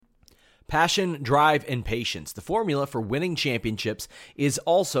Passion, drive, and patience. The formula for winning championships is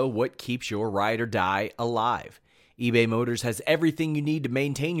also what keeps your ride or die alive. eBay Motors has everything you need to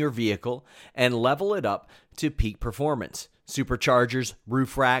maintain your vehicle and level it up to peak performance. Superchargers,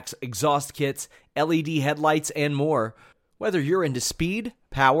 roof racks, exhaust kits, LED headlights, and more. Whether you're into speed,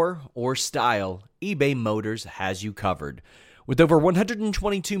 power, or style, eBay Motors has you covered. With over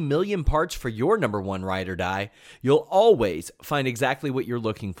 122 million parts for your number one ride or die, you'll always find exactly what you're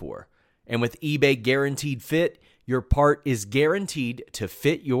looking for. And with eBay Guaranteed Fit, your part is guaranteed to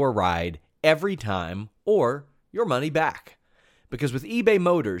fit your ride every time or your money back. Because with eBay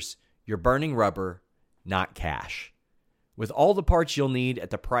Motors, you're burning rubber, not cash. With all the parts you'll need at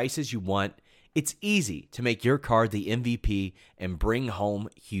the prices you want, it's easy to make your car the MVP and bring home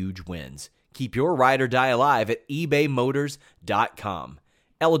huge wins. Keep your ride or die alive at ebaymotors.com.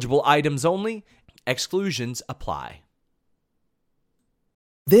 Eligible items only. Exclusions apply.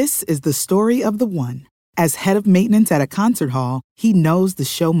 This is the story of the one. As head of maintenance at a concert hall, he knows the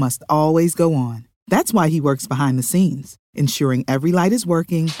show must always go on. That's why he works behind the scenes, ensuring every light is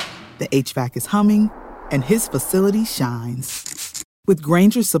working, the HVAC is humming, and his facility shines. With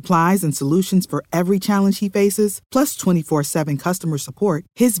Grainger's supplies and solutions for every challenge he faces, plus 24/7 customer support,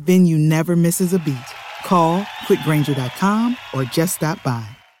 his venue never misses a beat. Call quickgrainger.com or just stop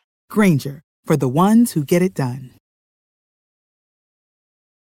by. Grainger, for the ones who get it done.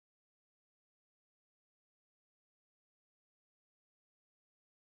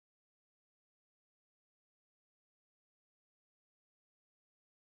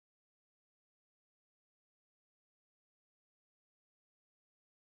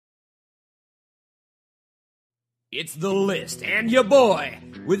 It's The List and your boy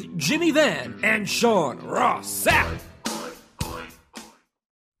with Jimmy Van and Sean Ross Sapp.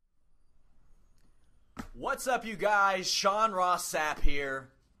 What's up, you guys? Sean Ross Sapp here.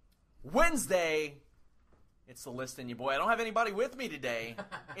 Wednesday. It's The List and your boy. I don't have anybody with me today.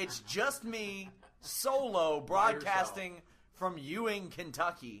 It's just me, solo, broadcasting from Ewing,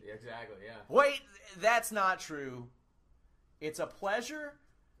 Kentucky. Exactly, yeah. Wait, that's not true. It's a pleasure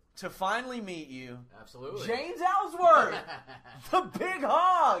to finally meet you. Absolutely. James Ellsworth, the big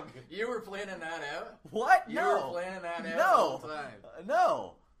hog. You were planning that out? What? You No. were planning that out No. the whole time.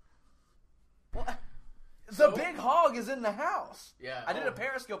 No. What? The big hog is in the house. Yeah. I did a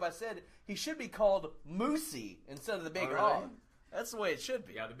Periscope. I said he should be called Moosey instead of the big Oh, really? hog. That's the way it should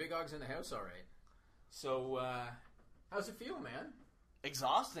be. Yeah, the big hog's in the house, all right. So, how's it feel, man?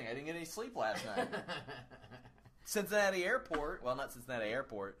 Exhausting. I didn't get any sleep last night. Cincinnati Airport. Well, not Cincinnati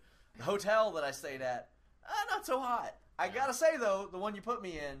Airport. The hotel that I stayed at, not so hot. I gotta say, though, the one you put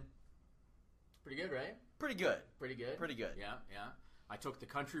me in, Pretty good, right? pretty good. Pretty good? Pretty good. Yeah, yeah. I took the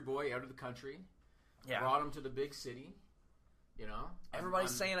country boy out of the country. Yeah. Brought him to the big city. You know?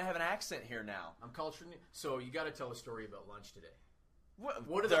 Everybody's saying I have an accent here now. I'm cultured. So, you got to tell a story about lunch today.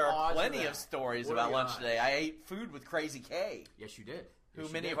 What are there the are odds plenty of of that? stories What are about the lunch odds? today. I ate food with Crazy K, Yes, you did. who Yes,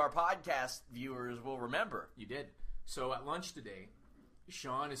 you many did. of our podcast viewers will remember. You did. So at lunch today,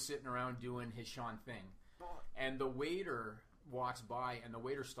 Sean is sitting around doing his Sean thing, and the waiter walks by, and the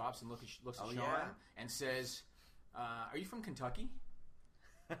waiter stops and looks at Sean yeah. and says, "Are you from Kentucky?"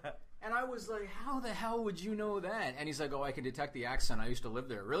 And I was like, "How the hell would you know that?" And he's like, "Oh, I can detect the accent. I used to live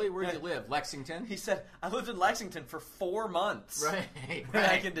there." Really? Where do you live? Lexington? He said, I lived in Lexington for 4 months. Right. And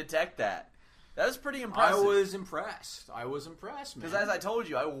I can detect that. That was pretty impressive. I was impressed, man. Because as I told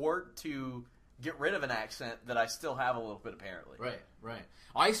you, I worked to get rid of an accent that I still have a little bit, apparently. Right.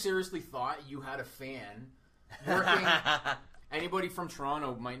 I seriously thought you had a fan working. Anybody from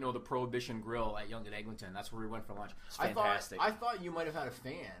Toronto might know the Prohibition Grill at Yonge and Eglinton. That's where we went for lunch. It's fantastic. I thought you might have had a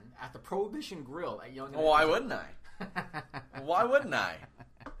fan at the Prohibition Grill at Yonge and Why Eglinton. wouldn't I? Why wouldn't I?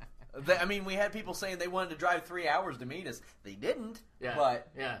 I mean, we had people saying they wanted to drive 3 hours to meet us. They didn't, but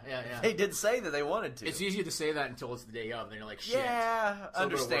Yeah. they did say that they wanted to. It's easy to say that until it's the day of, and then you're like, shit. Yeah, It's a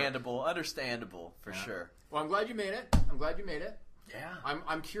little bit of work. understandable for sure. Well, I'm glad you made it. Yeah.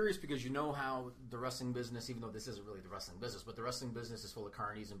 I'm curious because you know how the wrestling business, even though this isn't really the wrestling business, but the wrestling business is full of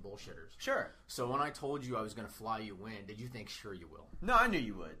carnies and bullshitters. Sure. So when I told you I was going to fly you in, did you think, sure you will? No, I knew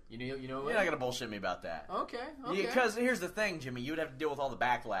you would. You know You're not going to bullshit me about that. Okay. Because here's the thing, Jimmy. You would have to deal with all the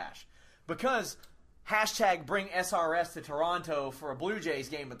backlash. Because hashtag bring SRS to Toronto for a Blue Jays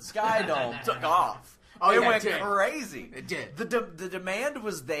game at the Sky Dome took off. It went crazy. It did. The demand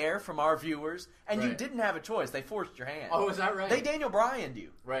was there from our viewers, and you Right. didn't have a choice. They forced your hand. Oh, is that right? They Daniel Bryan'd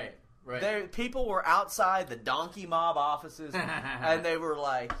you. Right. People were outside the donkey mob offices, and they were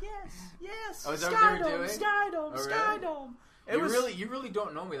like, yes, Oh, is that what they were doing? Skydome, Oh, really? Skydome. You really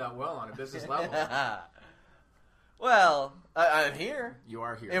don't know me that well on a business level. Well, I'm here. You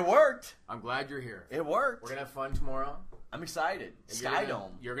are here. It worked. I'm glad you're here. It worked. We're going to have fun tomorrow. I'm excited. Sky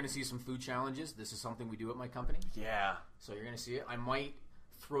Dome. You're going to see some food challenges. This is something we do at my company. Yeah. So you're going to see it. I might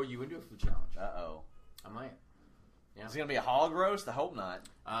throw you into a food challenge. Uh-oh. I might. Yeah. Is it going to be a hog roast? I hope not.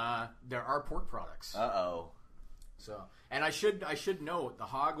 There are pork products. Uh-oh. So, and I should note, the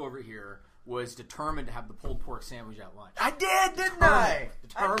hog over here was determined to have the pulled pork sandwich at lunch. I did, didn't I?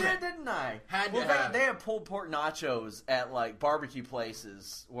 Determined. I did, didn't I? Had to well, have they have pulled pork nachos at like barbecue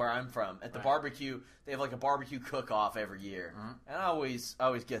places where I'm from. At the barbecue, they have like a barbecue cook-off every year, and I always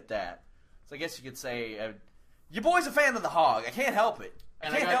get that. So I guess you could say, your boy's a fan of the hog. I can't help it.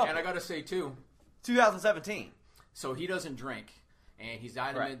 I got to say too, 2017. So he doesn't drink, and he's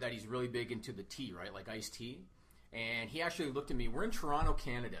adamant that he's really big into the tea, right, like iced tea. And he actually looked at me. We're in Toronto,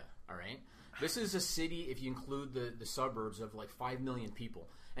 Canada. All right. This is a city, if you include the suburbs, of like 5 million people.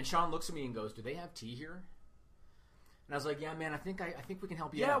 And Sean looks at me and goes, "Do they have tea here?" And I was like, "Yeah, man, I think we can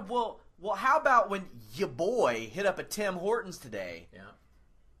help you out." Yeah, well, how about when your boy hit up a Tim Hortons today? Yeah.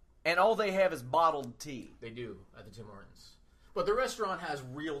 And all they have is bottled tea. They do at the Tim Hortons. But the restaurant has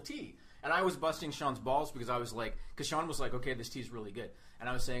real tea. And I was busting Sean's balls because I was like, because Sean was like, "Okay, this tea's really good." And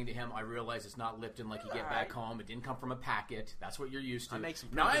I was saying to him, I realize it's not Lipton like you get back home. It didn't come from a packet. That's what you're used to.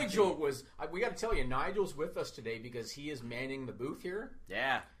 Nigel was, we got to tell you, Nigel's with us today because he is manning the booth here.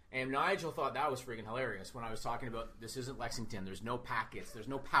 Yeah. And Nigel thought that was freaking hilarious when I was talking about this isn't Lexington. There's no packets. There's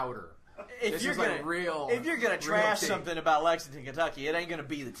no powder. If you're gonna trash something about Lexington, Kentucky, it ain't gonna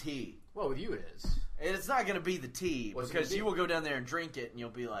be the tea. Well, with you it is. It's not gonna be the tea because you will go down there and drink it, and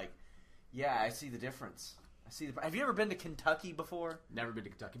you'll be like, "Yeah, I see the difference. I see the." Have you ever been to Kentucky before? Never been to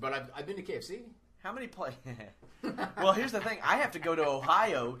Kentucky, but I've been to KFC. How many Well, here's the thing. I have to go to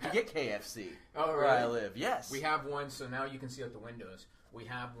Ohio to get KFC. Oh, really? Where I live. Yes. We have one, so now you can see out the windows. We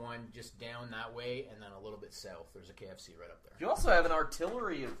have one just down that way, and then a little bit south. There's a KFC right up there. You also have an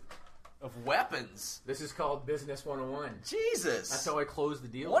artillery of weapons. This is called Business 101. Jesus. That's how I close the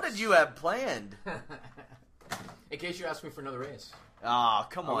deal. What did you have planned? In case you ask me for another raise. Oh,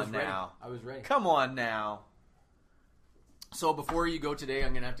 come on now. I was ready. Come on now. So before you go today,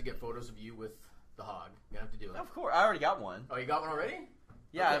 I'm going to have to get photos of you with the hog. I'm going to have to do it. Of course. I already got one. Oh, you got one already?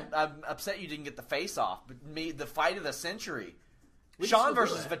 Yeah, Okay. I'm upset you didn't get the face-off. But the fight of the century. Sean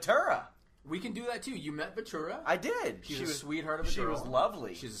versus Ventura. We can do that too. You met Ventura. I did. She's a sweetheart of a girl. She was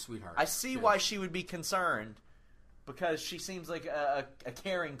lovely. She's a sweetheart. I see why she would be concerned because she seems like a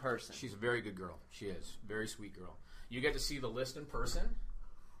caring person. She's a very good girl. She is. Very sweet girl. You get to see the list in person.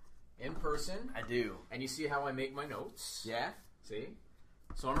 I do. And you see how I make my notes. Yeah? See?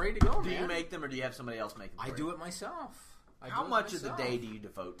 So I'm ready to go, Do you make them or do you have somebody else make them? I do it myself. How much of the day do you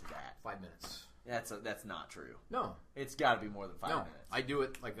devote to that? 5 minutes. That's not true. No. It's got to be more than 5 minutes. I do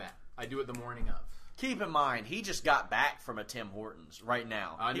it like that. I do it the morning of. Keep in mind, he just got back from a Tim Hortons right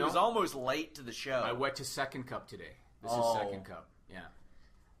now. He was almost late to the show. I went to Second Cup today. This is Second Cup. Yeah.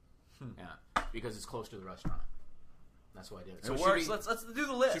 Yeah. Because it's close to the restaurant. That's why I did it. So let's do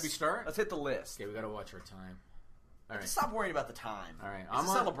the list. Should we start? Let's hit the list. Okay, we got to watch our time. All right. Stop worrying about the time. All right. It's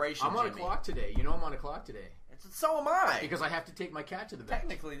a celebration, I'm on Jimmy. a clock today. You know I'm on a clock today. So am I. Because I have to take my cat to the vet.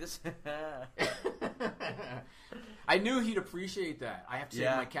 Technically, this... I knew he'd appreciate that. I have to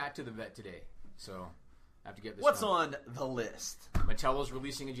take my cat to the vet today. So, I have to get this What's done. on the list? Mattel's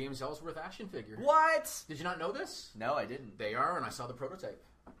releasing a James Ellsworth action figure. What? Did you not know this? No, I didn't. They are, and I saw the prototype.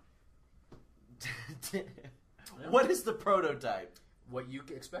 What is the prototype? What you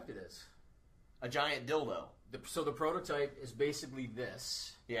expect it is. A giant dildo. So the prototype is basically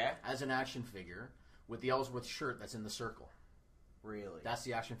this. Yeah? As an action figure with the Ellsworth shirt that's in the circle. Really? That's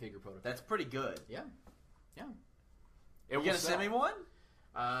the action figure prototype. That's pretty good. Yeah. Yeah. You gonna send me one?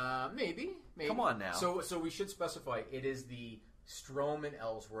 Maybe. Come on now. So we should specify it is the Strowman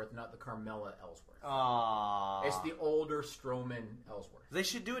Ellsworth, not the Carmella Ellsworth. Aww. It's the older Strowman Ellsworth. They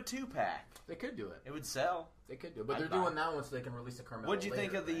should do a 2-pack. They could do it. It would sell. They could do it. But they're doing that one so they can release the Carmella What'd you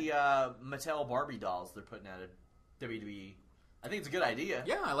think of the Mattel Barbie dolls they're putting out at WWE? I think it's a good idea.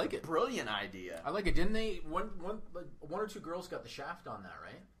 Yeah, I like it. Brilliant idea. I like it. Didn't they? One or two girls got the shaft on that,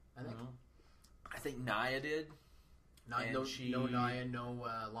 right? I think. I think Nia did. No Nia, no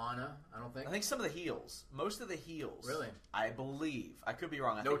Lana. I don't think. I think some of the heels. Most of the heels. Really? I believe. I could be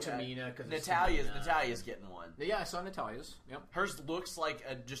wrong. I No think Tamina because Natalia's getting one. Yeah, I saw Natalia's. Yep. Hers looks like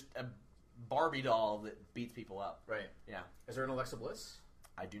just a Barbie doll that beats people up. Right. Yeah. Is there an Alexa Bliss?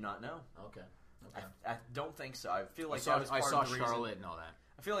 I do not know. Okay. I don't think so. I feel like I saw Charlotte and all that.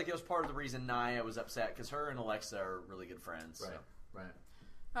 I feel like it was part of the reason Nia was upset because her and Alexa are really good friends. Right. So. Right.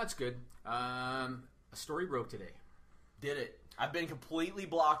 That's good. A story broke today. Did it? I've been completely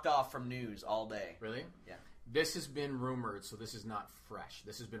blocked off from news all day. Really? Yeah. This has been rumored, so this is not fresh.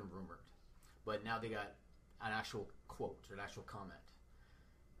 This has been rumored. But now they got an actual quote, or an actual comment.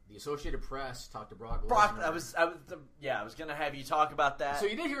 The Associated Press talked to Brock Lesnar. I was going to have you talk about that. So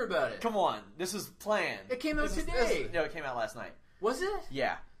you did hear about it? Come on. This is planned. It came out today. No, it came out last night. Was it?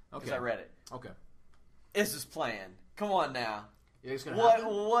 Yeah. Because Okay. I read it. Okay. This is planned. Come on now. It's gonna happen?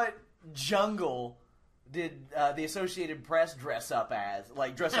 What jungle did the Associated Press dress up as?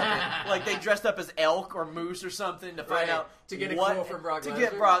 Like dress up like they dressed up as elk or moose or something to find out to get a what, quote from Brock to Lesnar?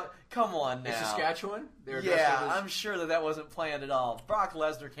 get Brock. Come on now. In Saskatchewan? I'm sure that wasn't planned at all. Brock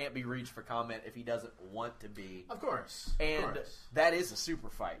Lesnar can't be reached for comment if he doesn't want to be. Of course. And that is a super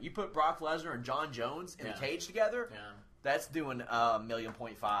fight. You put Brock Lesnar and John Jones in a cage together. Yeah. That's doing $1.5 million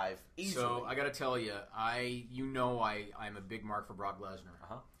easily. So I got to tell you, I'm a big mark for Brock Lesnar.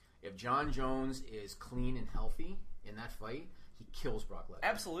 Uh-huh. If John Jones is clean and healthy in that fight, he kills Brock Lesnar.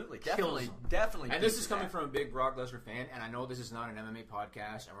 Absolutely, Kills him. definitely. And this is coming from a big Brock Lesnar fan, and I know this is not an MMA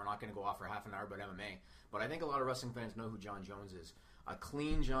podcast, and we're not going to go off for half an hour about MMA, but I think a lot of wrestling fans know who John Jones is. A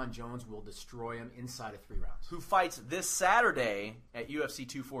clean John Jones will destroy him inside of 3 rounds. Who fights this Saturday at UFC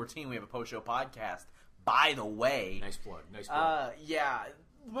 214. We have a post-show podcast. By the way. Nice plug. Nice plug. Yeah.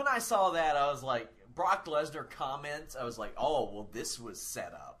 When I saw that, I was like, Brock Lesnar comments, I was like, oh, well, this was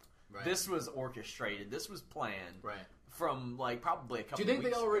set up. Right. This was orchestrated. This was planned. Right. From, like, probably a couple Do you think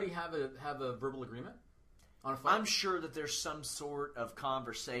weeks they already ago. have a verbal agreement on a fight? I'm sure that there's some sort of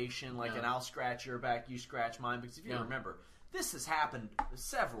conversation, like an I'll scratch your back, you scratch mine. Because if you remember, this has happened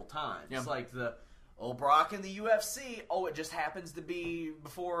several times. Yeah. Like the Brock in the UFC. Oh, it just happens to be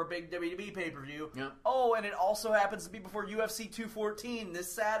before a big WWE pay-per-view. Yeah. Oh, and it also happens to be before UFC 214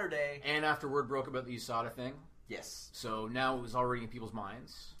 this Saturday. And after word broke about the USADA thing. Yes. So now it was already in people's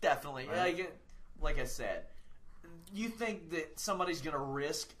minds. Definitely. Right. Like I said, you think that somebody's going to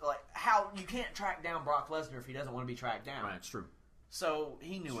risk, like, how you can't track down Brock Lesnar if he doesn't want to be tracked down. Right, it's true. So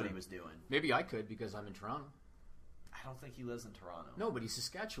he knew what he was doing. Maybe I could because I'm in Toronto. I don't think he lives in Toronto. No, but he's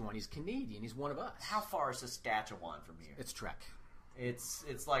Saskatchewan. He's Canadian. He's one of us. How far is Saskatchewan from here? It's trek.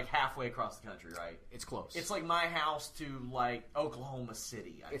 It's like halfway across the country, right? It's close. It's like my house to like Oklahoma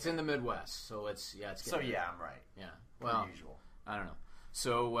City. It's in the Midwest, so it's So yeah, I'm right. Yeah. Well, usual. I don't know.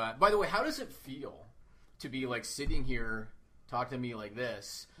 So by the way, how does it feel to be like sitting here talking to me like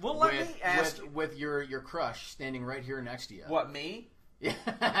this? Well, let me ask you. With your crush standing right here next to you. What, me? Yeah.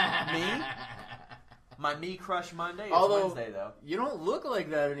 Me? My Me Crush Monday is Although, Wednesday, though. You don't look like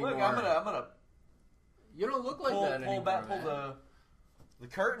that anymore. Look, I'm gonna You don't look like that anymore. Pull the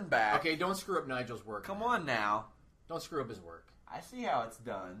curtain back. Okay, don't screw up Nigel's work. Come on now. Don't screw up his work. I see how it's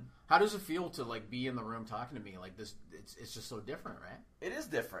done. How does it feel to like be in the room talking to me like this? It's just so different, right? It is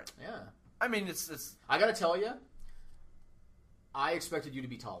different. Yeah. I mean, it's. I gotta tell you, I expected you to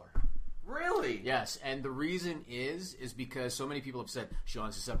be taller. Really? Yes, and the reason is because so many people have said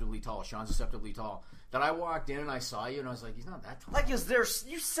Sean's deceptively tall. Sean's deceptively tall. That I walked in and I saw you and I was like, he's not that tall. Like, you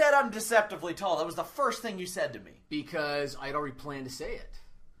said I'm deceptively tall. That was the first thing you said to me. Because I'd already planned to say it.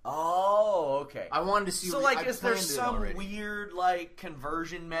 Oh, okay. I wanted to see. So, like, is there some weird like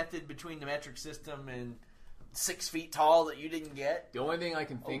conversion method between the metric system and 6 feet tall that you didn't get? The only thing I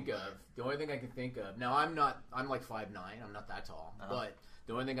can think of. Now I'm like 5'9". I'm not that tall, but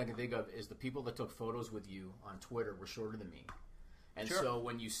the only thing I can think of is the people that took photos with you on Twitter were shorter than me. And so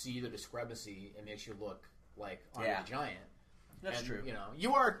when you see the discrepancy, it makes you look like I'm a giant. That's true. You know,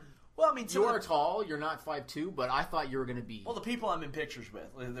 you are. Well, I mean, you are tall. You're not 5'2", but I thought you were going to be. Well, the people I'm in pictures with,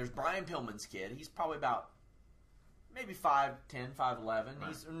 there's Brian Pillman's kid. He's probably about maybe 5'10", 5'11". Right.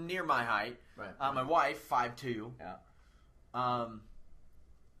 He's near my height. Right. My wife, 5'2". Yeah.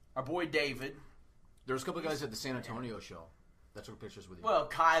 Our boy David. There was a couple of guys at the San Antonio show that took pictures with you. Well,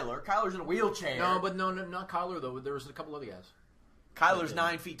 Kyler's in a wheelchair. No, not Kyler though. There was a couple other guys. Kyler's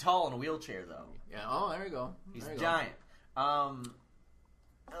 9 feet tall in a wheelchair, though. Yeah. Oh, there you go. He's a giant.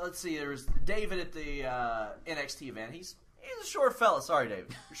 Let's see. There was David at the NXT event. He's a short fella. Sorry, David.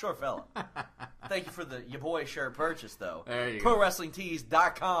 You're a short fella. Thank you for your boy shirt purchase, though. There you go.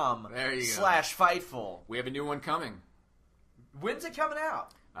 ProWrestlingTees.com there you go. /Fightful. We have a new one coming. When's it coming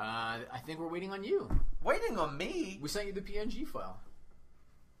out? I think we're waiting on you. Waiting on me? We sent you the PNG file.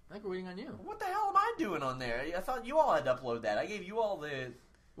 I think we're waiting on you. What the hell am I doing on there? I thought you all had to upload that. I gave you all the...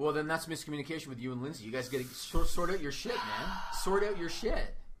 Well, then that's miscommunication with you and Lindsay. You guys got to sort out your shit, man. Sort out your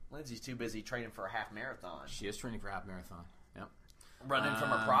shit. Lindsay's too busy training for a half marathon. She is training for a half marathon. Yep. Running from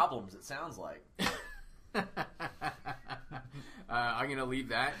her problems, it sounds like. I'm going to leave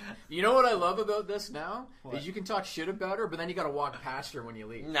that. You know what I love about this now? What? Is you can talk shit about her, but then you got to walk past her when you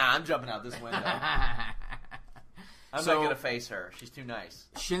leave. Nah, I'm jumping out this window. I'm not going to face her. She's too nice.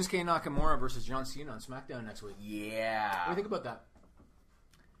 Shinsuke Nakamura versus John Cena on SmackDown next week. Yeah. What do you think about that?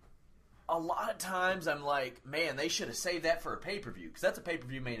 A lot of times I'm like, man, they should have saved that for a pay-per-view, because that's a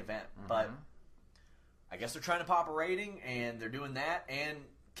pay-per-view main event. But I guess they're trying to pop a rating, and they're doing that, and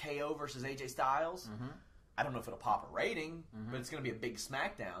KO versus AJ Styles. I don't know if it'll pop a rating, but it's going to be a big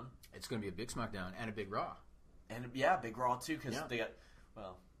SmackDown. It's going to be a big SmackDown and a big Raw. And, yeah, big Raw, too, because they got,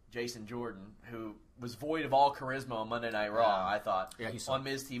 Jason Jordan, who was void of all charisma on Monday Night Raw, I thought, on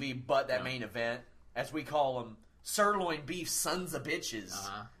Miz TV. But that main event, as we call them, sirloin beef sons of bitches.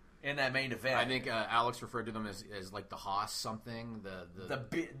 In that main event, I think Alex referred to them as like the Haas something,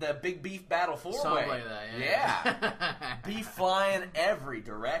 the big beef battle 4-way, something like that. Yeah. Beef flying every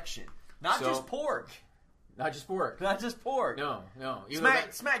direction, not just pork. Not just pork. No.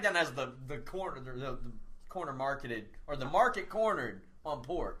 SmackDown has the corner marketed, or the market cornered on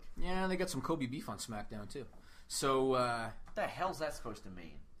pork. Yeah, they got some Kobe beef on SmackDown too. So what the hell's that supposed to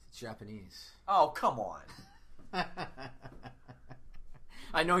mean? It's Japanese. Oh, come on.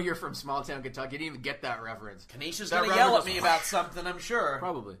 I know you're from small town Kentucky. You didn't even get that reference. Kanisha's going to yell at me about something, I'm sure.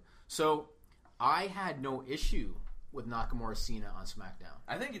 Probably. So, I had no issue with Nakamura Cena on SmackDown.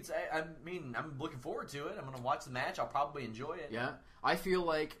 I think I'm looking forward to it. I'm going to watch the match. I'll probably enjoy it. Yeah. I feel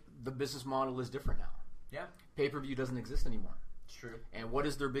like the business model is different now. Yeah. Pay-per-view doesn't exist anymore. It's true. And what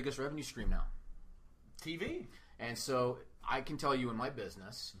is their biggest revenue stream now? TV. And so, I can tell you in my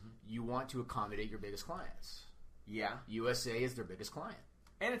business, you want to accommodate your biggest clients. Yeah. USA is their biggest client.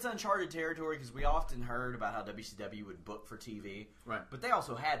 And it's uncharted territory, because we often heard about how WCW would book for TV. Right. But they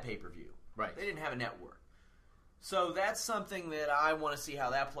also had pay-per-view. Right. They didn't have a network. So that's something that I want to see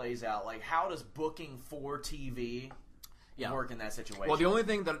how that plays out. Like, how does booking for TV work in that situation? Well,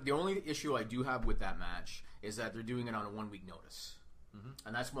 the only issue I do have with that match is that they're doing it on a 1-week notice.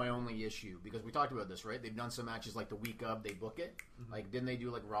 And that's my only issue, because we talked about this, right? They've done some matches like the week of, they book it. Like, didn't they do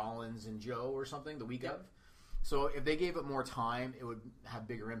like Rollins and Joe or something the week of? So if they gave it more time, it would have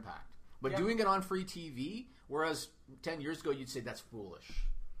bigger impact. But doing it on free TV, whereas 10 years ago you'd say that's foolish.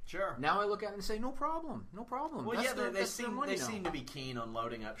 Sure. Now I look at it and say, no problem. Well, they seem to be keen on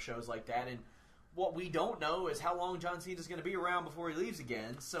loading up shows like that. And what we don't know is how long John Cena's going to be around before he leaves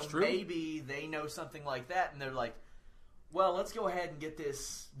again. So maybe they know something like that, and they're like, well, let's go ahead and get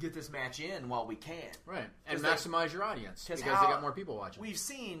this match in while we can. Right. And maximize your audience, because they got more people watching. We've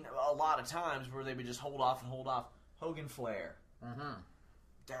seen a lot of times where they would just hold off. Hogan Flair.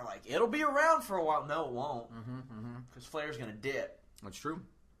 They're like, it'll be around for a while. No, it won't. Because Flair's going to dip. That's true.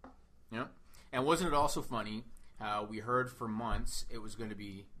 Yeah. And wasn't it also funny how we heard for months it was going to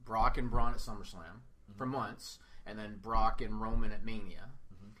be Brock and Braun at SummerSlam for months, and then Brock and Roman at Mania.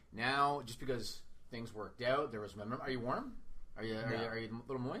 Now, just because things worked out, there was momentum. Are you warm? Are you a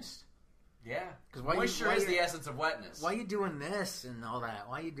little moist? Yeah. Because moisture is the essence of wetness. Why are you doing this and all that?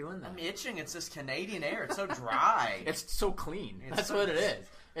 Why are you doing that? I'm itching. It's this Canadian air. It's so dry. It's so clean. That's what it is.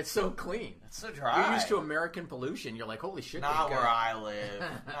 It's so clean. It's so dry. You're used to American pollution. You're like, holy shit. Not where I live.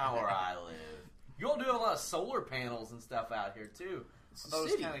 Not where I live. You all do a lot of solar panels and stuff out here, too. That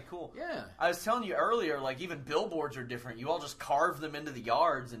was kind of cool. Yeah. I was telling you earlier, like, even billboards are different. You all just carve them into the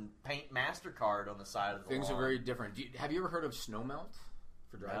yards and paint MasterCard on the side of the Things lawn. are very different. Have you ever heard of snow melt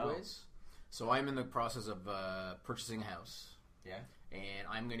for driveways? No. So I'm in the process of purchasing a house. Yeah. And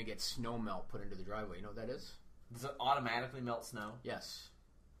I'm going to get snow melt put into the driveway. You know what that is? Does it automatically melt snow? Yes.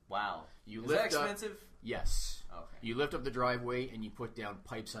 Wow. Is that expensive? Yes. Okay. You lift up the driveway and you put down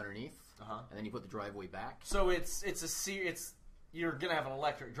pipes underneath, and then you put the driveway back. So you're going to have an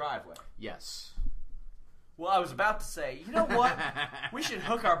electric driveway? Yes. Well, I was about to say, you know what? We should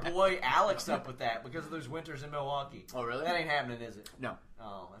hook our boy Alex up with that because of those winters in Milwaukee. Oh, really? That ain't happening, is it? No.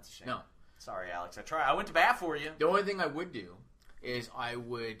 Oh, that's a shame. No. Sorry, Alex. I went to bat for you. The only thing I would do is I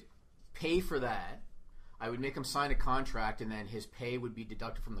would pay for that. I would make him sign a contract, and then his pay would be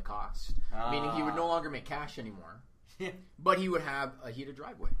deducted from the cost. Meaning he would no longer make cash anymore. But he would have a heated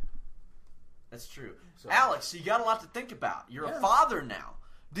driveway. That's true. So, Alex, you got a lot to think about. You're a father now.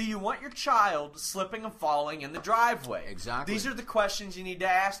 Do you want your child slipping and falling in the driveway? Exactly. These are the questions you need to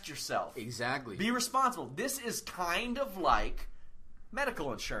ask yourself. Exactly. Be responsible. This is kind of like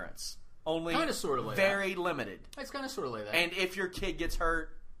medical insurance. Only kind of sort of like very limited. It's kind of sort of like that. And if your kid gets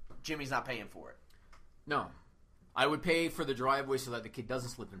hurt, Jimmy's not paying for it. No. I would pay for the driveway so that the kid doesn't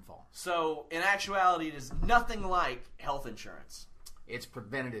slip and fall. So, in actuality, it is nothing like health insurance. It's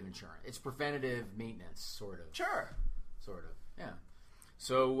preventative insurance. It's preventative maintenance, sort of. Sure. Sort of, yeah.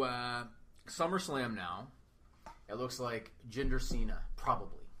 So, SummerSlam now, it looks like Jinder Cena,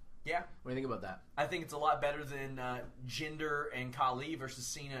 probably. Yeah. What do you think about that? I think it's a lot better than Jinder and Khali versus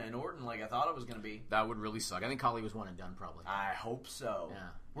Cena and Orton, like I thought it was going to be. That would really suck. I think Khali was one and done, probably. I hope so. Yeah.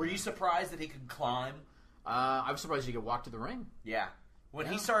 Were you surprised that he could climb? I was surprised he could walk to the ring. Yeah. When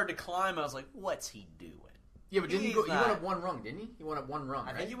he started to climb, I was like, what's he doing? Yeah, but didn't he go? He went up one rung, didn't he? He went up one rung,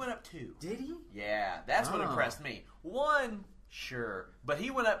 right? I think he went up 2. Did he? Yeah, that's what impressed me. 1, sure. But he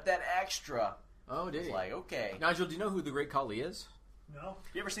went up that extra. Oh, did he? Like, okay. Nigel, do you know who the Great Khali is? No.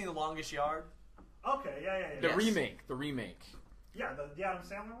 You ever seen The Longest Yard? Okay, yeah. The Yes. remake. Yeah, the Adam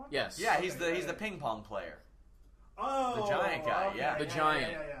Sandler one? Yes. Yeah, he's the ping pong player. Oh. The giant guy, okay, yeah. The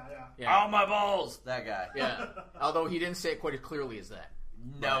giant. Yeah. Yeah. Oh, my balls! That guy. Yeah. Although he didn't say it quite as clearly as that.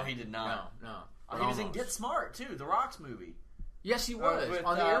 No, he did not. No. He was in Get Smart, too, The Rock's movie. Yes, he was. With,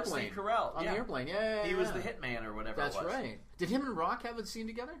 on the airplane. Steve Carell. On the airplane, yeah. He was the hitman or whatever That's it was. right. Did him and Rock have a scene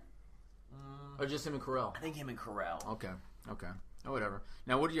together? Or just him and Carell? I think him and Carell. Okay. Oh, whatever.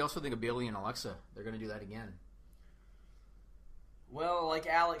 Now, what do you also think of Bailey and Alexa? They're going to do that again. Well, like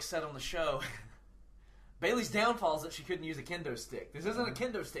Alex said on the show, Bailey's downfall is that she couldn't use a kendo stick. This isn't a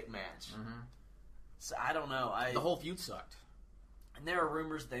kendo stick match. So I don't know. The whole feud sucked. And there are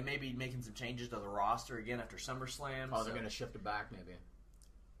rumors they may be making some changes to the roster again after SummerSlam. Oh, they're going to shift it back, maybe.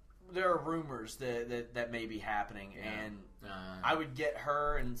 There are rumors that may be happening, and I would get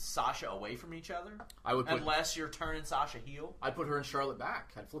her and Sasha away from each other. I would unless you're turning Sasha heel. I'd put her and Charlotte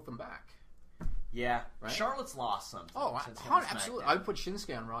back. I'd flip them back. Yeah, right? Charlotte's lost something. Oh, since absolutely. I would put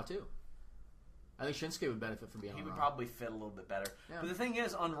Shinsuke on Raw too. I think Shinsuke would benefit from being on Raw. He would probably fit a little bit better. Yeah. But the thing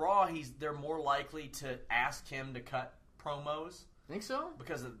is, on Raw, they're more likely to ask him to cut promos. Think so?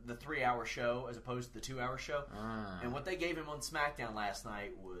 Because of the 3-hour show as opposed to the 2-hour show. And what they gave him on SmackDown last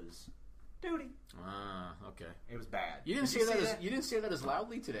night was duty. Okay. It was bad. You didn't You didn't say that as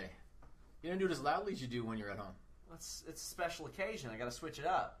loudly today. You didn't do it as loudly as you do when you're at home. It's a special occasion. I got to switch it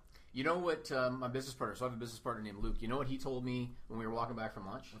up. You know what my business partner, so I have a business partner named Luke. You know what he told me when we were walking back from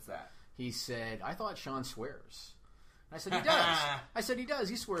lunch? What's that? He said, I thought Sean swears. I said, he does. I said, he does.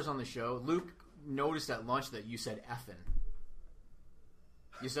 He swears on the show. Luke noticed at lunch that you said effing.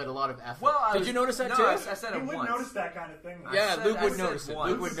 You said a lot of effing. Well, did you notice that no, too? I said He it would once. notice that kind of thing. Though. Yeah, Luke would I notice said it.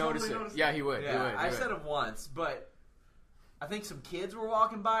 once. Luke would notice it. Yeah, he would. Yeah, I would. said it once, but I think some kids were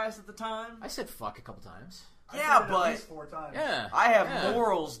walking by us at the time. I said fuck a couple times. I Yeah, said it but at least 4 times. Yeah. I have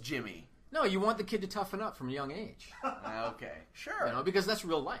morals, Jimmy. No, you want the kid to toughen up from a young age. Okay, sure. You know, because that's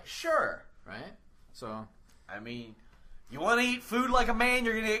real life. Sure. Right? So, I mean, you want to eat food like a man,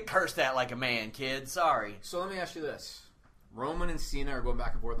 you're going to get cursed at like a man, kid. Sorry. so let me ask you this. Roman and Cena are going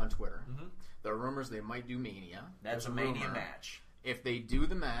back and forth on Twitter. There are rumors they might do Mania. That's There's a Mania rumor. match. If they do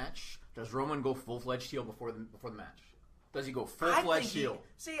the match, does Roman go full-fledged heel before the match? Does he go full-fledged heel?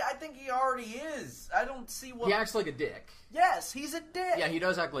 I think he already is. I don't see what... He acts like a dick. Yes, he's a dick. Yeah, he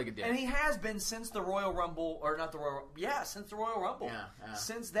does act like a dick. And he has been since the Royal Rumble, or not the Royal... Yeah, since the Royal Rumble. Yeah.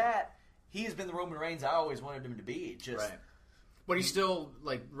 Since that, he has been the Roman Reigns I always wanted him to be. Just Right. But he's still,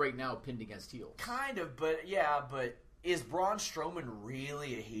 like, right now pinned against heels. kind of, but is Braun Strowman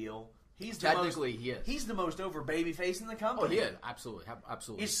really a heel? He's the Technically, most, he is. He's the most over babyface in the company. Oh, he is. Absolutely.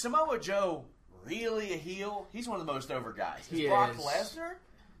 Absolutely. Is Samoa Joe really a heel? He's one of the most over guys. He is Brock is. Lesnar?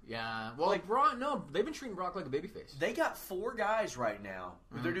 Yeah. Well, like Brock, no, they've been treating Brock like a babyface. They got 4 guys right now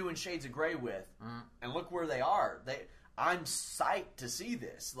who they're doing Shades of Grey with, and look where they are. I'm psyched to see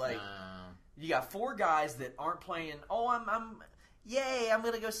this. Like, you got 4 guys that aren't playing. Oh, yay! I'm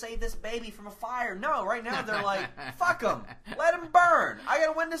gonna go save this baby from a fire. No, right now they're like, fuck them, let him burn. I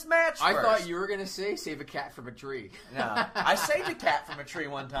gotta win this match first. I thought you were going to say save a cat from a tree. No, I saved a cat from a tree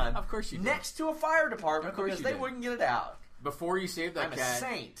one time. Of course you did. Next to a fire department Of course because you they did. wouldn't get it out. Before you saved that I'm a cat,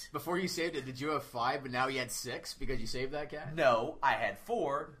 saint. Before you saved it, did you have 5, but now you had 6 because you saved that cat? No, I had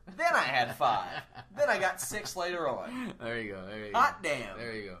 4, then I had 5, then I got 6 later on. There you go. Hot damn.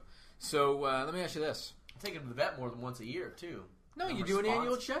 There you go. So let me ask you this. I take him to the vet more than once a year too. No, I'm you do an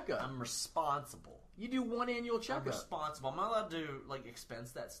annual respons- checkup. I'm responsible. You do one annual I'm checkup. responsible. Am I allowed to like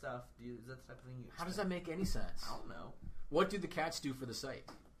expense that stuff? Is that the type of thing you expense? How does that make any sense? I don't know. What do the cats do for the site?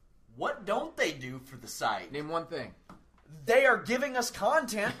 What don't they do for the site? Name one thing. They are giving us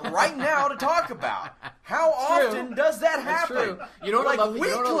content right now to talk about. How often does that happen? That's true. You know what, like I love, weekly.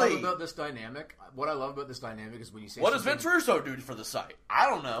 you know what I love about this dynamic? What I love about this dynamic is when you say What does something, Vince Russo do for the site? I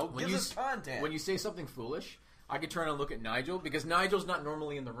don't know. when Gives you, us content. When you say something foolish, I can turn and look at Nigel because Nigel's not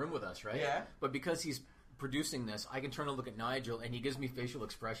normally in the room with us, right? Yeah. But because he's producing this, I can turn and look at Nigel and he gives me facial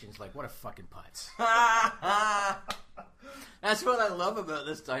expressions like, what a fucking putz. That's what I love about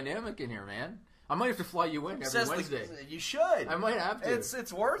this dynamic in here, man. I might have to fly you in every Wednesday. You should. I might have to.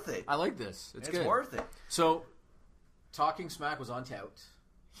 It's worth it. I like this. It's good. worth it. So, Talking Smack was on tout.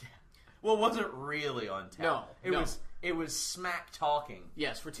 Well, it wasn't really on tout. No, It was smack talking.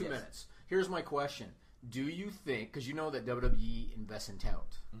 Yes, for 2 minutes. Here's my question: do you think, because you know that WWE invests in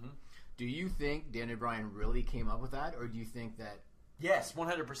tout, do you think Daniel Bryan really came up with that, or do you think that? Yes,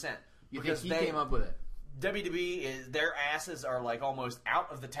 100%. You think he came up with it? WWE is their asses are like almost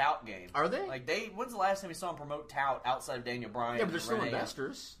out of the tout game. Are they? Like when's the last time you saw them promote tout outside of Daniel Bryan? Yeah, but they're still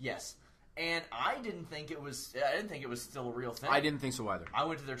investors. Yes. And I didn't think it was still a real thing. I didn't think so either. I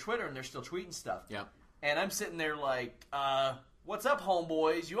went to their Twitter and they're still tweeting stuff. Yep. And I'm sitting there like, what's up,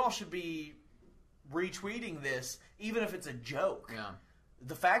 homeboys? You all should be retweeting this, even if it's a joke. Yeah.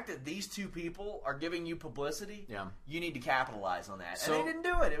 The fact that these two people are giving you publicity, you need to capitalize on that. So, and they didn't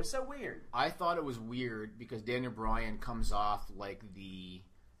do it. It was so weird. I thought it was weird because Daniel Bryan comes off like the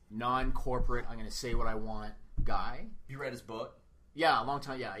non-corporate, I'm going to say what I want guy. You read his book? Yeah, a long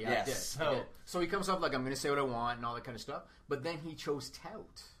time. Yeah, yes, I did. So he comes off like, I'm going to say what I want and all that kind of stuff. But then he chose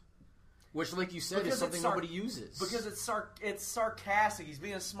tout. Which, like you said, is something nobody uses. Because it's sarcastic. He's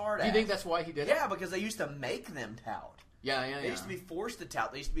being a smartass. Do you think that's why he did it? Yeah, because they used to make them tout. Yeah. They used to be forced to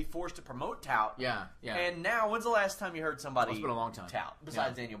tout. They used to be forced to promote tout. Yeah. And now, when's the last time you heard somebody it's been a long time. tout,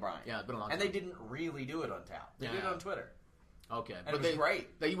 besides Daniel Bryan? Yeah, it's been a long time. And they didn't really do it on tout. They did it on Twitter. Okay. And it was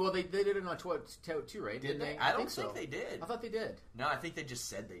great. They did it on Twitter too, right? Did they? I don't think they did. I thought they did. No, I think they just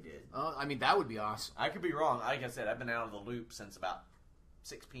said they did. I mean, that would be awesome. I could be wrong. Like I said, I've been out of the loop since about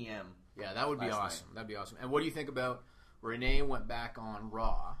 6 p.m. Yeah, that would be awesome. That'd be awesome. And what do you think about Renee went back on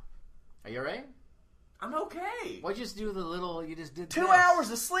Raw? Are you all right? I'm okay. Why'd you just do the little, you just did 2 hours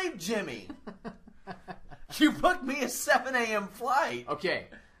of sleep, Jimmy. You booked me a 7 a.m. flight. Okay.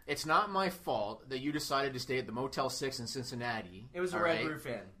 It's not my fault that you decided to stay at the Motel 6 in Cincinnati. It was a Red Roof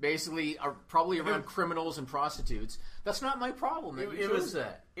Inn. Basically, probably around criminals and prostitutes. That's not my problem that you chose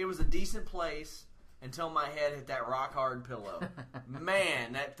that. It was a decent place until my head hit that rock-hard pillow.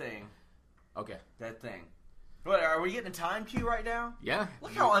 Man, that thing. Okay. That thing. What, are we getting a time cue right now? Yeah.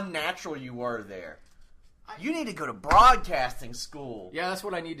 Look how unnatural you were there. You need to go to broadcasting school. Yeah, that's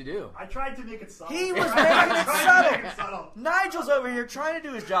what I need to do. I tried to make it subtle. He was making it subtle. Nigel's over here trying to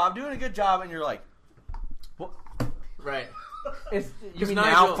do his job, doing a good job, and you're like, what? Right. You mean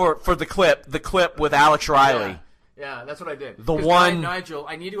Nigel, now for the clip with Alex Riley. Yeah, that's what I did. The one... Nigel,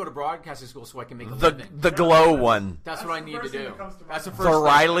 I need to go to broadcasting school so I can make a living. The glow one. That's what I need to do. That's the first The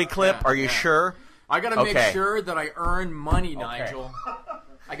Riley clip? Yeah, are you sure? I got to make sure that I earn money, Nigel.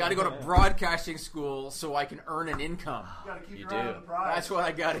 I got to go to broadcasting school so I can earn an income. You do. That's what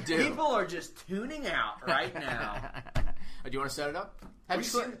I got to do. People are just tuning out right now. Do you want to set it up? Do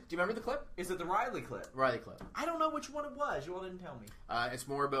you remember the clip? Is it the Riley clip? Riley clip. I don't know which one it was. You all didn't tell me. It's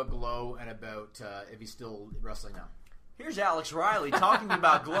more about Glow and about if he's still wrestling now. Here's Alex Riley talking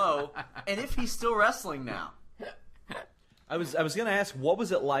about Glow and if he's still wrestling now. I was going to ask, what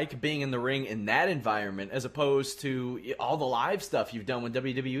was it like being in the ring in that environment as opposed to all the live stuff you've done with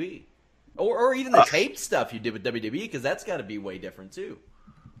WWE? Or even the taped stuff you did with WWE, because that's got to be way different too.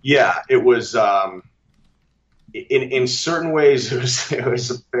 Yeah, it was in certain ways it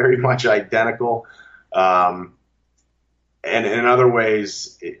was very much identical. And in other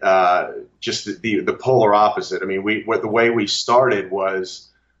ways, just the polar opposite. I mean, the way we started was,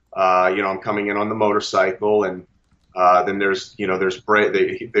 I'm coming in on the motorcycle, and then there's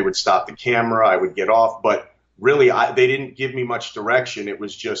break. They would stop the camera. I would get off, but really, they didn't give me much direction. It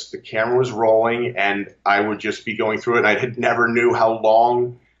was just the camera was rolling, and I would just be going through it. And I had never knew how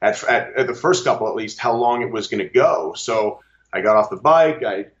long, at the first couple at least, how long it was going to go. So I got off the bike.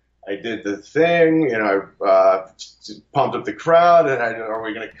 I did the thing, and I pumped up the crowd. And are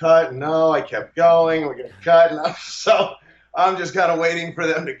we going to cut? No, I kept going. We're going to cut. No. So I'm just kind of waiting for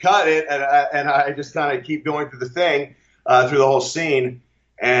them to cut it, and I just kind of keep going through the thing, through the whole scene.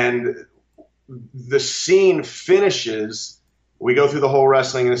 And the scene finishes, we go through the whole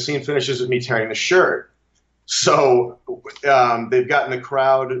wrestling, and the scene finishes with me tearing the shirt. So they've gotten the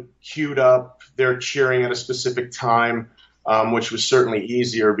crowd queued up. They're cheering at a specific time, which was certainly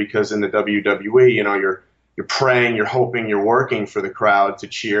easier because in the WWE, you're praying, you're hoping, you're working for the crowd to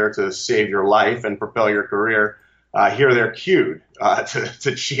cheer, to save your life and propel your career. Here they're cued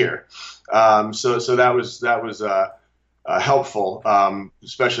to cheer. So that was helpful,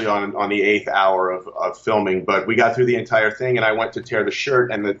 especially on the 8th hour of filming. But we got through the entire thing, and I went to tear the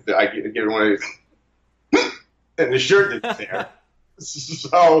shirt, and I gave one of these, and the shirt didn't tear.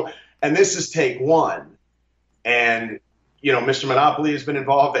 So, and this is take one, and Mr. Monopoly has been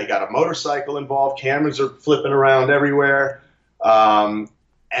involved. They got a motorcycle involved. Cameras are flipping around everywhere.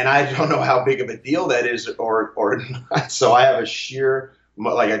 And I don't know how big of a deal that is or not. So I have a sheer,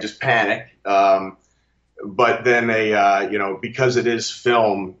 I just panic. but then because it is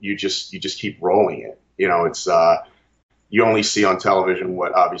film, you just keep rolling it. It's you only see on television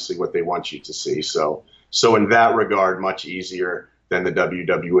what they want you to see. So in that regard, much easier than the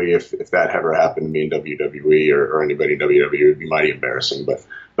WWE. If that ever happened to me in WWE or anybody in WWE, it would be mighty embarrassing.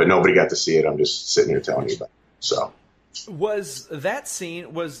 But nobody got to see it. I'm just sitting here telling you about it. So was that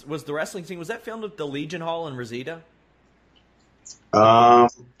scene was the wrestling scene, was that filmed at the Legion Hall in Reseda? I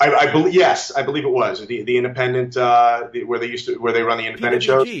believe yes, I believe it was the independent where they run the independent PWG,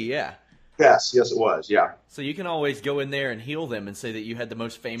 shows. Yeah. Yes, it was. Yeah. So you can always go in there and heal them and say that you had the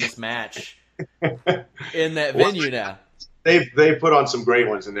most famous match in that venue. Now they put on some great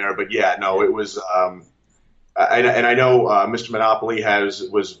ones in there, but yeah, no, it was. I know Mr. Monopoly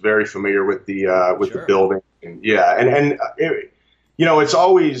was very familiar with the Sure. building, and it's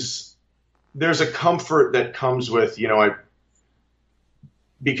always there's a comfort that comes with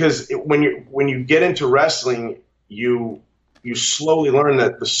because when you get into wrestling, you slowly learn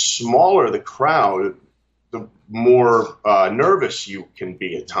that the smaller the crowd, the more nervous you can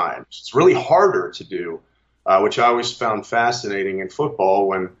be at times. It's really harder to do, which I always found fascinating in football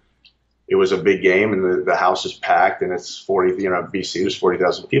when it was a big game and the house is packed and it's 40, BC, there's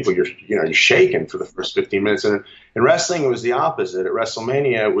 40,000 people. You're shaking for the first 15 minutes. And in wrestling, it was the opposite. At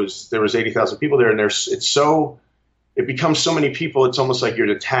WrestleMania, there was 80,000 people there, and it becomes so many people. It's almost like you're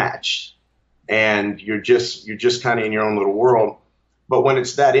detached and you're just kind of in your own little world. But when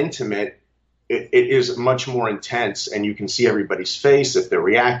it's that intimate, it is much more intense, and you can see everybody's face, if they're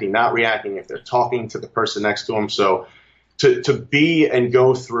reacting, not reacting, if they're talking to the person next to them. So to be and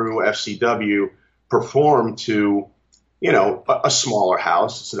go through FCW, perform to, a smaller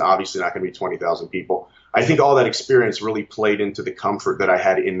house, it's obviously not going to be 20,000 people. I think all that experience really played into the comfort that I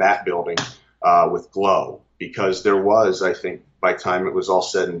had in that building with Glow, because there was, I think, by the time it was all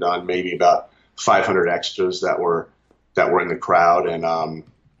said and done, maybe about 500 extras that were in the crowd. And,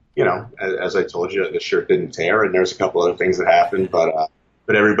 as I told you, the shirt didn't tear, and there's a couple other things that happened, but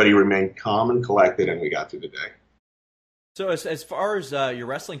everybody remained calm and collected, and we got through the day. So as far as your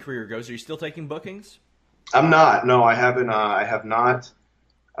wrestling career goes, are you still taking bookings? I'm not. No, I haven't. I have not.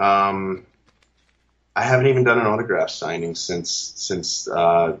 I haven't even done an autograph signing since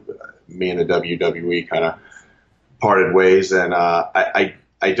me and the WWE kind of parted ways, and I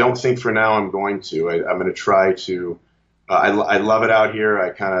don't think for now I'm going to. I'm going to try to. I love it out here.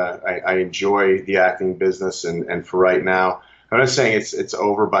 I enjoy the acting business, and for right now, I'm not saying it's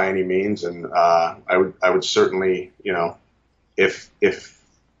over by any means, and I would certainly, if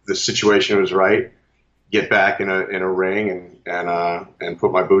the situation was right, get back in a ring and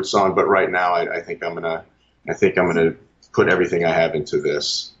put my boots on. But right now, I think I'm gonna put everything I have into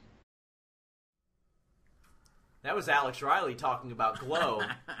this. That was Alex Riley talking about Glow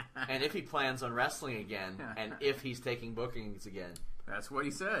and if he plans on wrestling again and if he's taking bookings again. That's what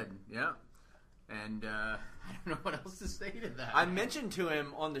he said. Yeah. And I don't know what else to say to that. I mentioned to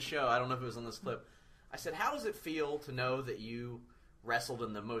him on the show, I don't know if it was on this clip, I said, how does it feel to know that you wrestled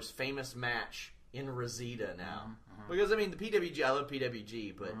in the most famous match in Reseda now? Because, the PWG, I love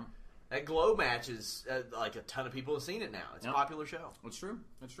PWG, but that Glow match is, like, a ton of people have seen it now. It's a popular show. That's true.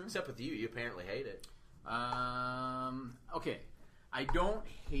 Except with you. You apparently hate it. Okay. I don't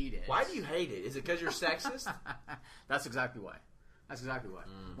hate it. Why do you hate it? Is it because you're sexist? That's exactly why.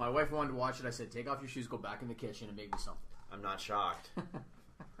 My wife wanted to watch it. I said, take off your shoes, go back in the kitchen, and make me something. I'm not shocked.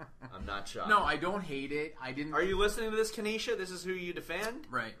 No, I don't hate it. I didn't. Are you listening to this, Kanisha? This is who you defend?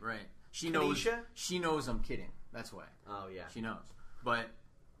 Right. She Kanisha? knows I'm kidding. That's why. Oh, yeah. She knows. But